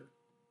 Misick-Pletcher.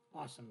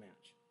 Awesome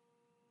match.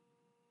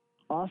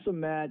 Awesome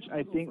match.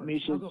 I think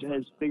Misick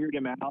has figured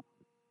him out.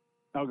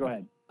 Oh, go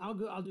ahead. I'll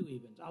do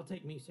evens. I'll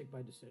take Misick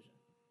by decision.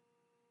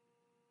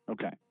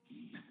 Okay.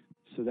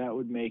 So that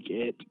would make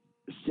it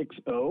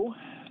 6-0,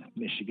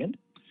 Michigan.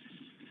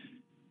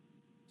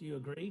 Do you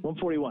agree?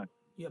 141.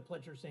 You have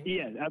Pletcher saying?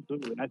 Yeah,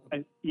 absolutely.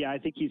 I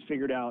think he's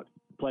figured out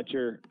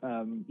Pletcher.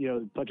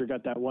 Pletcher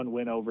got that one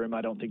win over him.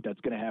 I don't think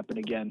that's going to happen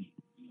again.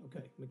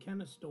 Okay.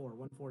 McKenna Storr,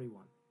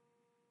 141.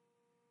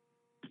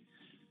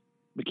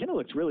 McKenna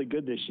looks really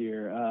good this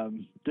year.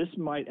 This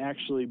might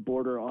actually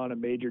border on a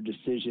major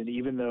decision,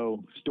 even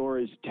though Storr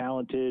is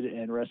talented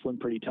and wrestling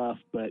pretty tough.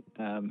 But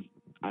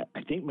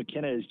I think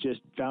McKenna has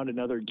just found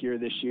another gear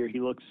this year.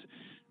 He looks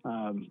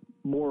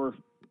more.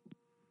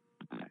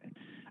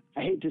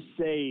 I hate to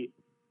say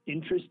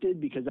interested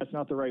because that's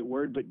not the right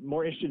word, but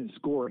more interested in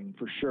scoring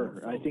for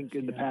sure. I think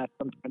in the past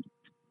sometimes,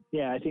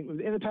 I think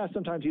in the past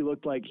sometimes he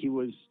looked like he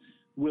was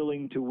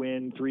willing to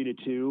win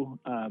 3-2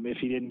 if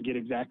he didn't get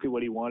exactly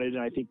what he wanted,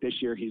 and I think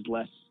this year he's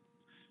less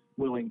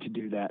willing to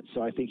do that.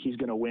 So I think he's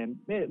going to win.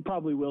 It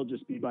probably will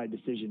just be by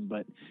decision,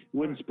 but it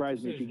wouldn't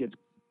surprise me if he gets.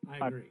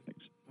 I agree.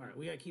 All right,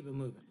 we got to keep it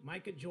moving.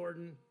 Micah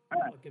Jordan,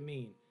 Alec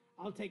Amin.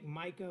 I'll take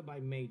Micah by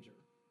major.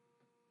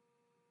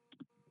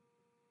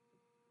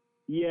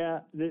 Yeah,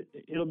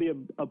 it'll be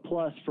a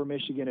plus for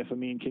Michigan if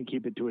Amin can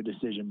keep it to a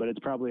decision, but it's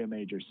probably a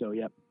major. So,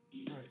 yep.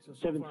 All right, so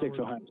 7-6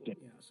 Ohio State.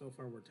 Yeah, so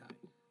far we're tied.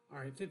 All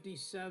right,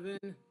 57.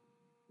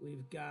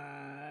 We've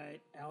got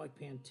Alec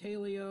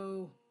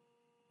Pantaleo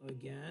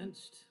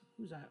against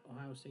who's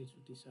Ohio State's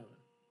 57?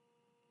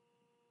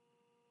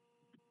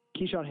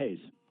 Keyshawn Hayes.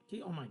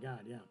 Oh my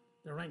God, yeah,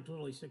 they're ranked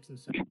literally 6 and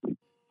 7.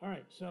 All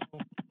right, so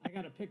I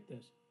got to pick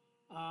this.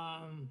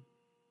 I'll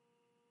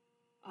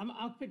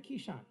pick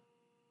Keyshawn.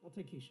 I'll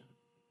take Keyshawn.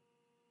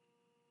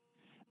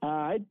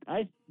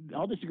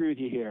 I'll disagree with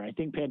you here. I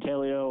think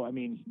Pantaleo. I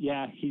mean,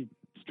 yeah, he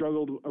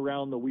struggled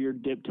around the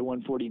weird dip to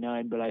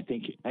 149, but I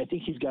think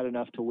he's got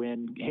enough to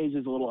win. Hayes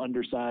is a little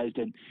undersized,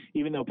 and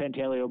even though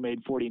Pantaleo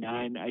made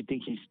 49, I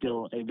think he's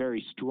still a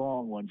very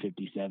strong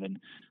 157.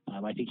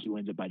 I think he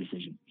wins it by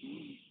decision.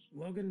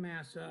 Logan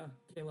Massa,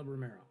 Caleb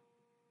Romero.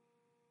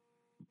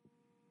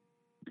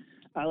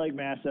 I like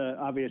Massa.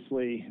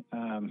 Obviously,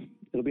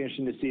 it'll be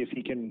interesting to see if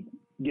he can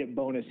get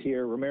bonus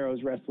here.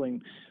 Romero's wrestling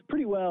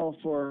pretty well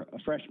for a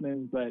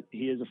freshman, but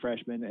he is a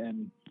freshman,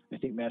 and I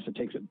think Massa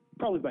takes it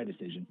probably by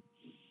decision.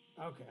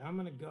 Okay, I'm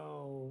going to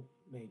go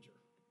major.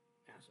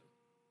 Massa.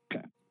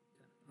 Okay.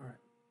 All right.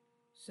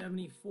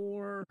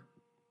 74,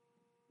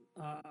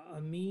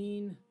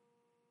 Amin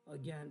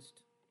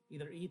against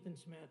either Ethan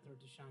Smith or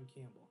Deshaun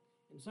Campbell.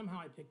 And somehow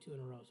I picked 2 in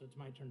a row, so it's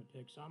my turn to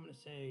pick. So I'm going to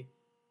say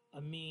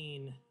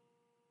Amin.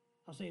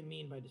 I'll say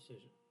Amin by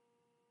decision.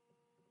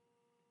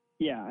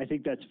 Yeah, I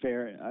think that's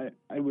fair.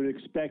 I would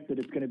expect that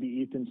it's going to be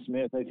Ethan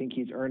Smith. I think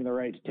he's earned the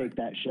right to take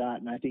that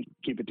shot, and I think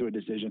keep it to a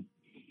decision.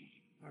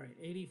 All right,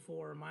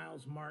 84,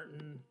 Miles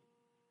Martin.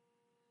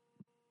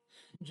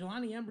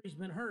 Jelani Embry's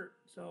been hurt,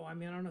 so, I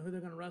mean, I don't know who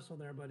they're going to wrestle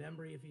there, but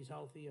Embry, if he's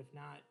healthy, if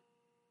not,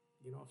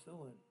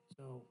 fill in.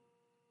 So,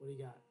 what do you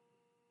got?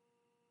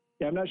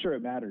 Yeah, I'm not sure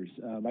it matters.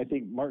 I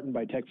think Martin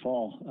by tech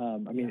fall.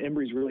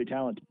 Embry's really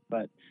talented,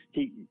 but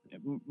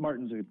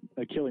Martin's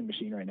a killing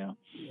machine right now.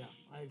 Yeah,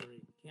 I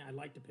agree. Yeah, I'd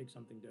like to pick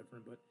something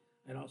different, but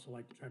I'd also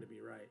like to try to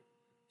be right.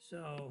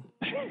 So,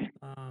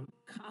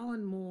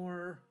 Colin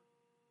Moore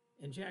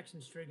and Jackson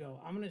Strigo,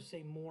 I'm going to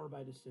say Moore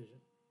by decision.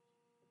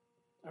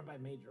 Or by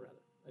major, rather.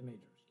 By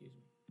major, excuse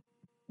me.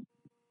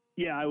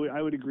 Yeah,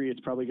 I would agree. It's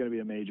probably going to be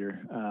a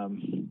major.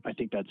 I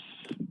think that's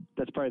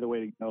probably the way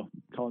to go.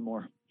 Colin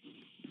Moore.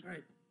 All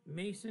right.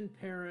 Mason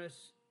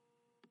Paris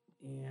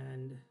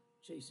and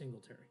Jay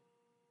Singletary.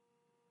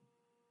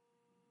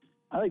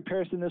 I like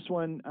Paris in this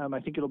one. I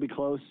think it'll be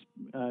close.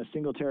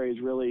 Singletary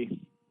has really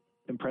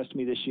impressed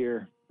me this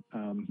year.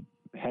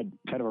 Had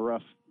kind of a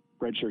rough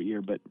redshirt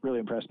year, but really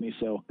impressed me.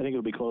 So I think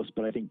it'll be close,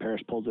 but I think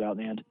Paris pulls it out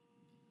in the end.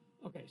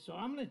 Okay, so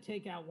I'm going to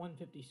take out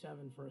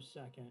 157 for a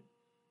second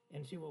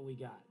and see what we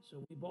got.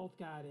 So we both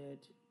got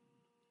it.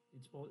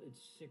 It's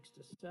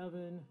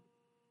 6-7.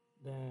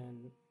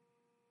 Then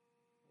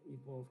we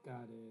both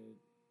got it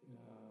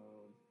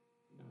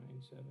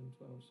 9, 7,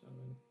 12,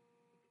 7.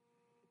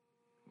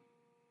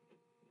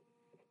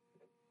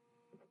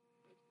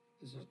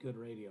 This is good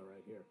radio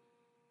right here.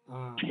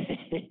 5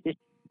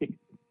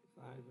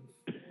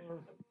 and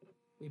 4.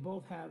 We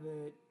both have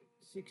it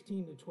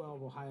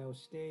 16-12 Ohio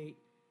State.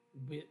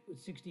 With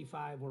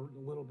 65, we're a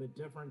little bit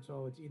different,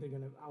 so it's either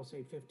going to, I'll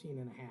say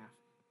 15.5.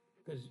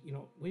 Because,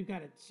 we've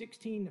got it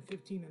 16 to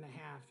 15.5,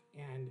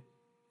 and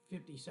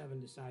 57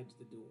 decides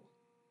the duel.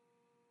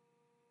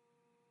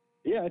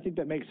 Yeah, I think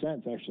that makes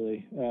sense,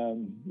 actually.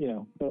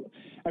 But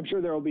I'm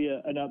sure there will be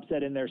an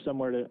upset in there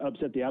somewhere to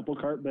upset the apple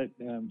cart, but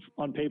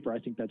on paper, I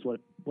think that's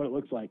what it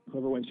looks like.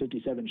 Whoever wins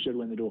 57 should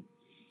win the duel.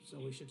 So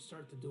we should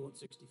start the duel at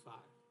 65.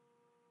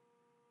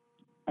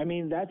 I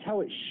mean, that's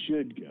how it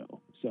should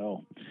go.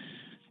 So,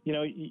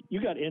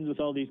 you got ins with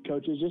all these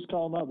coaches. Just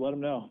call them up. Let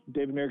them know.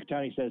 David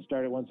Miracatani says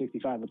start at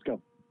 165. Let's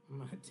go. I'm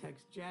going to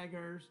text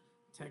Jaggers,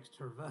 text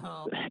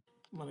Tervel.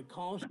 I'm going to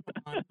call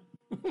Sean.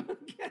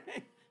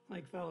 Okay.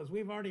 Like, fellas,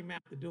 we've already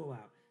mapped the duel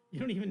out. You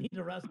don't even need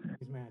to wrestle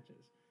these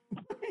matches.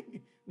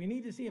 We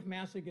need to see if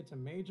Massa gets a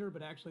major,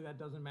 but actually that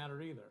doesn't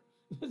matter either.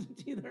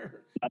 It's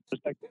either.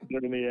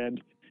 In the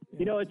end.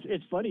 Yeah.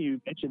 It's funny you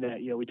mentioned that.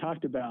 We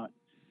talked about,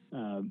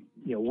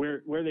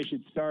 where they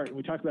should start. And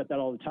we talk about that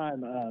all the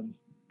time.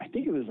 I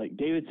think it was like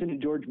Davidson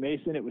and George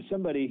Mason. It was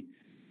somebody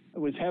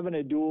was having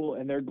a duel,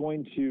 and they're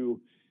going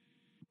to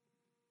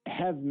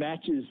have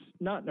matches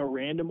not in a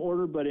random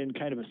order, but in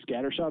kind of a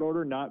scattershot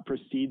order, not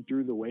proceed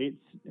through the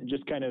weights, and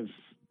just kind of,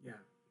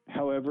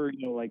 however,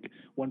 like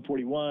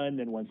 141,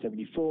 then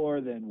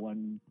 174, then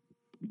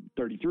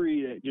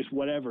 133, just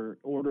whatever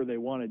order they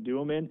want to do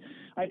them in.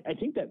 I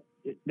think that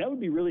that would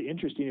be really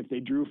interesting if they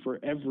drew for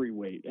every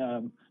weight.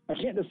 I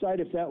can't decide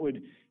if that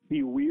would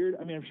be weird.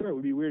 I mean, I'm sure it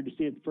would be weird to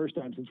see it the first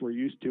time since we're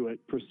used to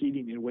it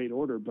proceeding in weight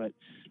order, but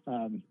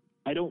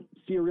I don't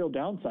see a real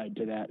downside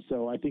to that.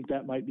 So I think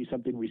that might be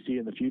something we see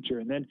in the future.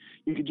 And then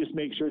you could just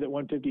make sure that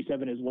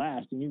 157 is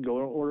last, and you can go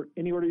order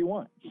any order you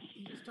want.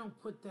 You just don't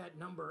put that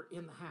number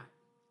in the hat.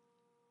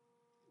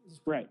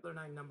 Just right. Other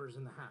 9 numbers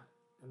in the hat,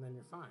 and then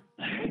you're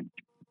fine.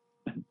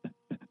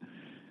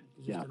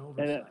 It's just an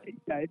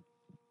oversight.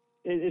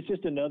 It's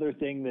just another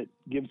thing that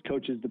gives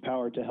coaches the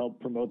power to help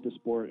promote the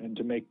sport and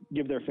to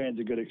give their fans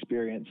a good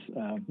experience.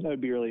 That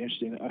would be really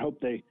interesting. I hope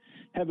they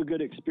have a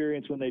good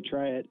experience when they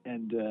try it,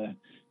 and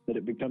that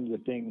it becomes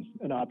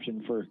an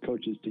option for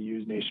coaches to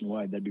use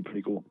nationwide. That'd be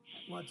pretty cool.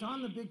 Well, it's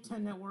on the Big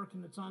Ten Network,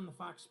 and it's on the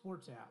Fox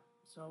Sports app.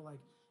 So, like,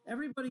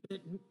 everybody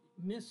that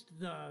missed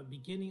the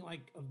beginning,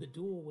 like, of the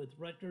duel with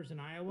Rutgers and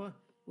Iowa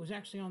was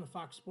actually on the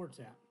Fox Sports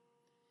app.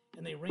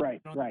 And they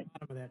ranked it on the bottom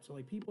of that. So,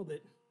 like, people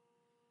that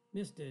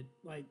missed it,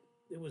 like,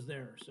 it was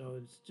there. So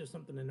it's just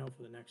something to know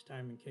for the next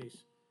time in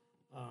case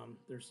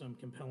there's some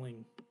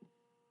compelling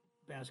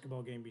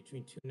basketball game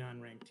between 2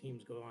 non-ranked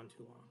teams go on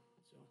too long.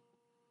 So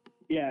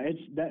yeah,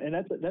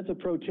 that's a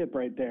pro tip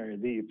right there.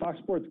 The Fox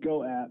Sports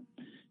Go app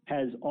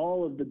has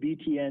all of the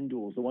BTN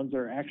duels, the ones that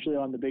are actually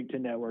on the Big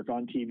Ten Network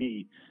on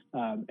TV,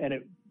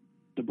 and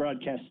the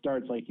broadcast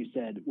starts, like you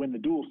said, when the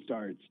duel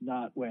starts,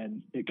 not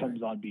when it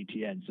comes on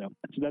BTN. So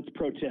that's a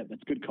pro tip.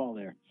 That's a good call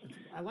there.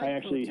 I like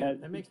actually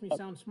that makes me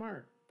sound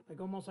smart. Like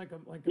almost like a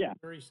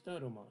very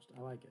stud almost.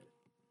 I like it.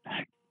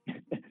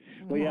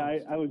 Well, yeah,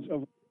 I was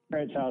over at my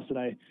parents' house and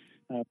I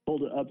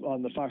pulled it up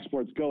on the Fox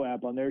Sports Go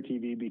app on their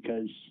TV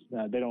because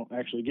they don't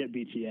actually get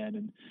BTN,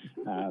 and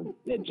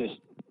it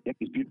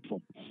was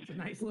beautiful. It's a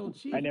nice little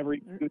cheat. I never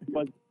even knew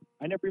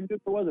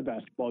there was a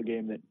basketball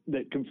game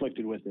that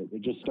conflicted with it.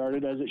 It just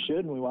started as it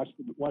should, and we watched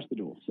the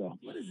duel. So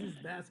what is this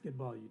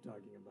basketball you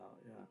talking about?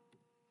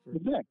 Yeah.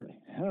 Exactly.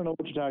 I don't know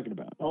what you're talking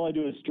about. All I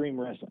do is stream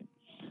wrestling.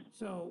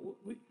 So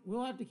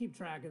we'll have to keep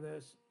track of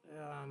this,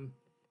 and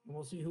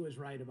we'll see who is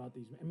right about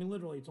these. I mean,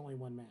 literally, it's only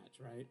one match,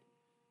 right?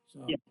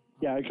 So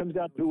yeah, it comes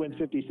down to who wins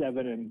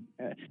 57,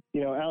 and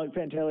Alec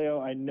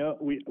Pantaleo. I know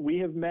we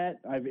have met.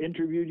 I've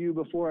interviewed you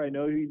before. I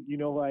know you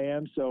know who I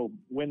am. So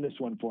win this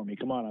one for me.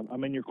 Come on,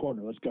 I'm in your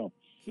corner. Let's go.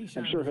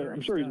 I'm sure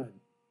he's.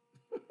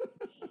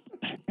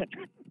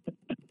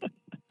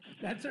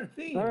 That's our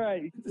theme. All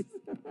right.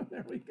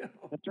 There we go.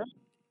 That's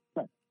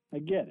right. I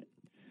get it.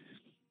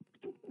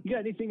 You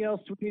got anything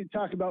else we need to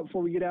talk about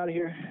before we get out of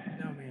here?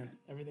 No, man.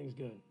 Everything's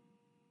good.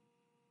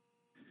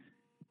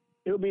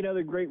 It'll be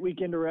another great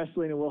weekend of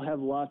wrestling, and we'll have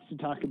lots to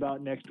talk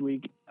about next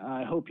week.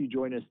 I hope you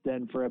join us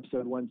then for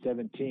episode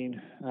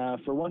 117.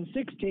 For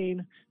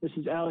 116, this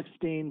is Alex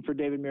Steen for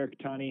David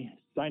Mirikitani,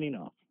 signing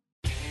off.